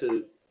it back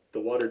to the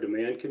Water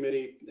Demand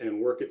Committee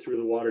and work it through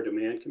the Water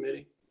Demand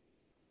Committee.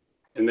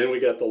 And then we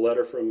got the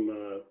letter from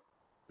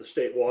the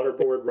State Water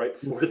Board right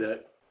before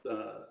that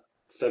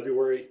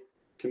February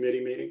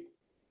committee meeting.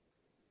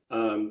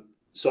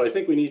 So I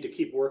think we need to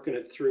keep working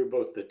it through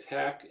both the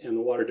TAC and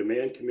the Water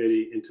Demand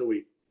Committee until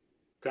we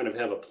kind of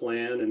have a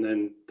plan, and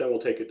then we'll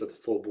take it to the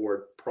full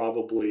board,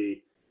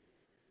 probably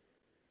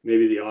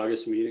maybe the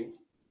August meeting.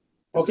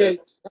 Okay,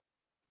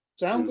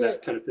 sound good.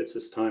 That kind of fits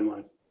this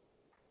timeline.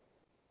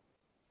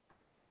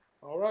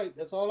 All right,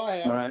 that's all I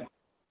have. All right.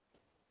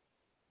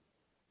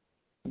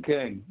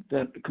 Okay,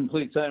 that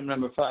completes item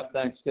number 5.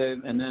 Thanks,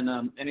 Dave. And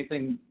then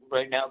anything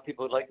right now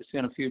people would like to see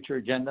on a future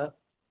agenda?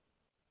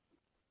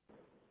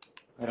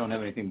 I don't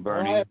have anything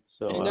burning,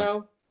 so.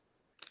 No.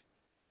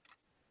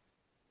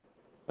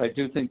 I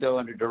do think, though,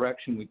 under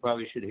direction, we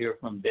probably should hear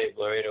from Dave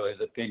Laredo,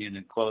 his opinion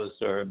in close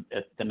or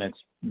at the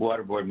next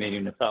water board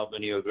meeting, if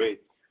Alvin, you agree,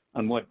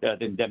 on what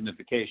the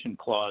indemnification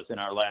clause in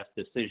our last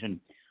decision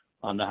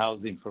on the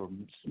housing for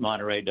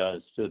Monterey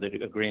does to the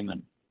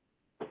agreement.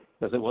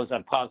 Because it was,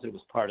 I'm positive it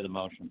was part of the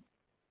motion.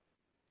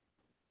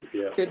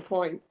 Yeah. Good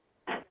point.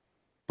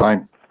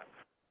 Fine.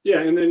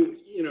 Yeah, and then,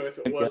 you know, if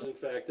it was in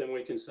fact, then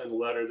we can send a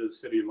letter to the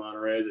city of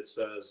Monterey that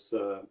says,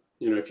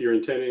 you know, if you're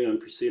intending on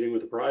proceeding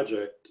with the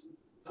project,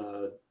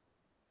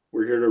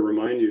 we're here to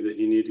remind you that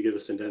you need to give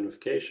us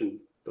indemnification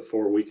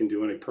before we can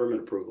do any permit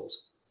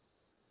approvals.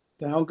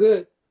 Sound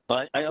good.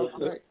 But I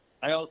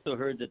also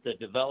heard that the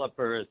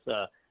developer is,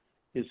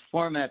 his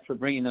format for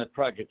bringing the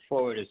project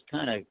forward is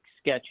kind of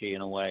sketchy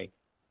in a way.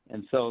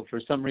 And so for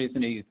some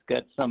reason, he's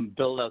got some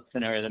build-out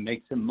scenario that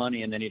makes him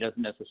money, and then he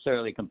doesn't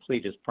necessarily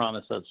complete his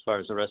promise as far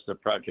as the rest of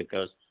the project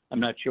goes. I'm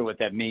not sure what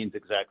that means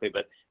exactly,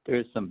 but there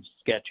is some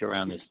sketch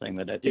around this thing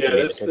that I think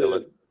we need to take a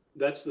look.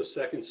 That's the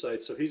second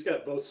site. So he's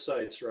got both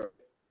sites, right?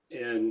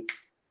 And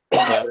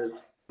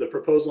the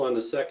proposal on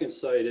the second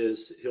site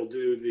is he'll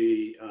do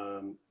the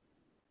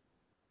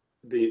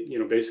you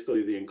know,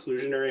 basically the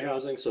inclusionary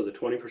housing, so the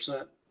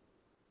 20%.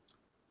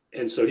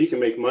 And so he can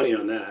make money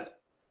on that.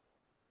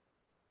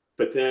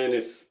 But then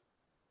if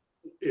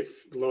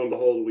lo and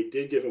behold, we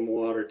did give him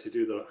water to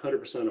do the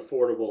 100%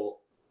 affordable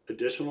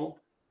additional,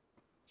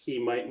 he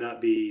might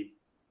not be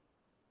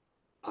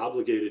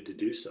obligated to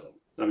do so.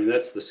 I mean,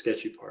 that's the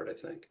sketchy part, I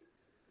think.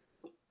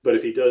 But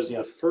if he does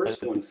the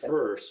first one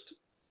first,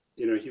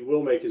 you know, he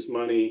will make his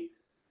money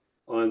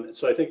on.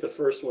 So I think the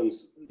first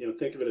one's, you know,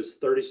 think of it as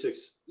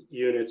 36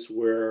 units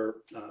where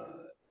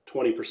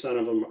 20%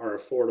 of them are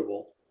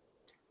affordable,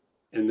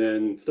 and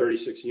then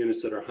 36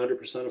 units that are 100%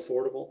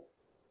 affordable.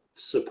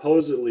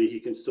 Supposedly, he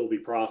can still be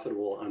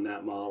profitable on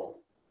that model.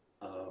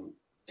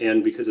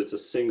 And because it's a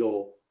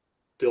single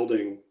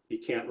building, he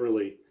can't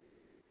really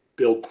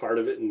build part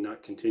of it and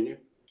not continue.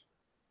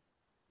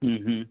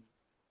 Mm-hmm.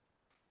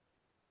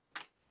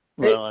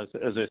 Well, as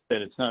I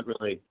said, it's not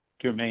really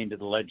germane to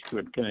the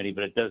legislative committee,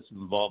 but it does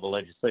involve a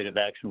legislative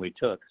action we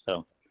took.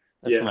 So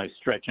that's my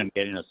stretch on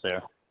getting us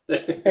there.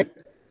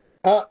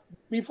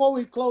 Before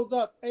we close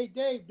up, hey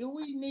Dave, do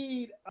we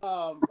need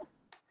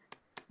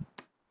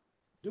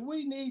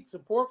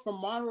support from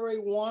Monterey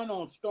One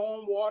on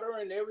stormwater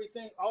and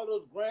everything? All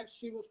those grants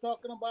she was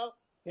talking about,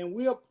 and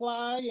we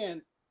apply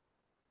and.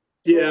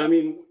 Yeah, I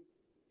mean,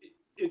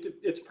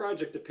 it's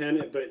project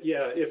dependent, but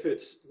yeah, if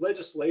it's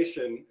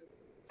legislation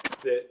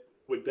that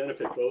would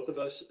benefit both of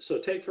us. So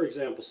take, for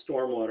example,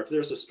 stormwater. If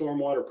there's a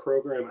stormwater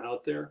program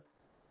out there,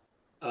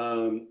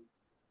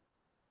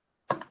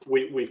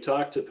 we've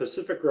talked to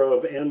Pacific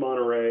Grove and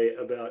Monterey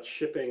about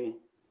shipping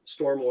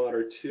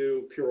stormwater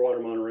to Pure Water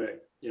Monterey.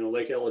 You know,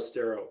 Lake El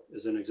Estero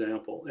is an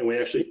example. And we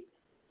actually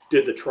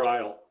did the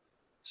trial.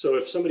 So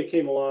if somebody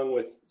came along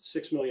with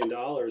 $6 million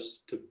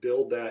to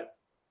build that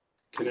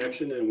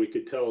connection, and we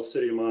could tell the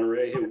city of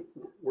Monterey, hey,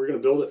 we're going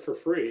to build it for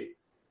free.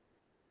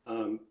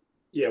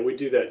 Yeah, we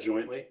do that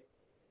jointly.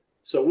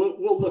 So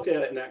we'll look at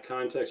it in that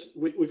context.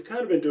 We've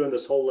kind of been doing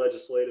this whole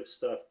legislative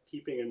stuff,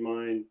 keeping in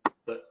mind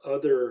the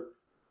other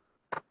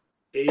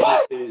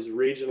agencies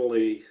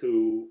regionally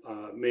who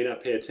may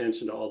not pay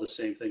attention to all the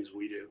same things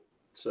we do.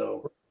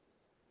 So.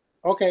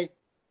 Okay,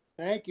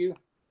 thank you.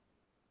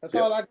 That's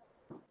all I.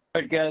 All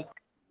right, guys.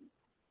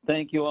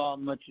 Thank you all,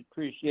 much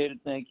appreciated.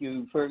 Thank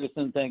you,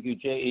 Ferguson. Thank you,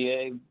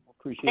 JEA.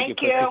 Appreciate your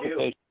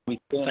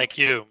participation. Thank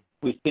you.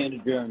 We stand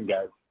adjourned,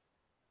 guys.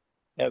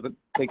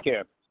 Take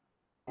care.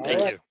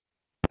 Thank you.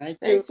 Thank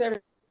you. Thanks,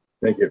 everyone.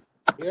 Thank you.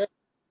 Yeah,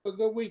 have a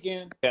good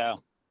weekend. Yeah.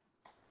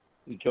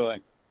 Enjoy.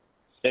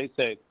 Stay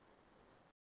safe.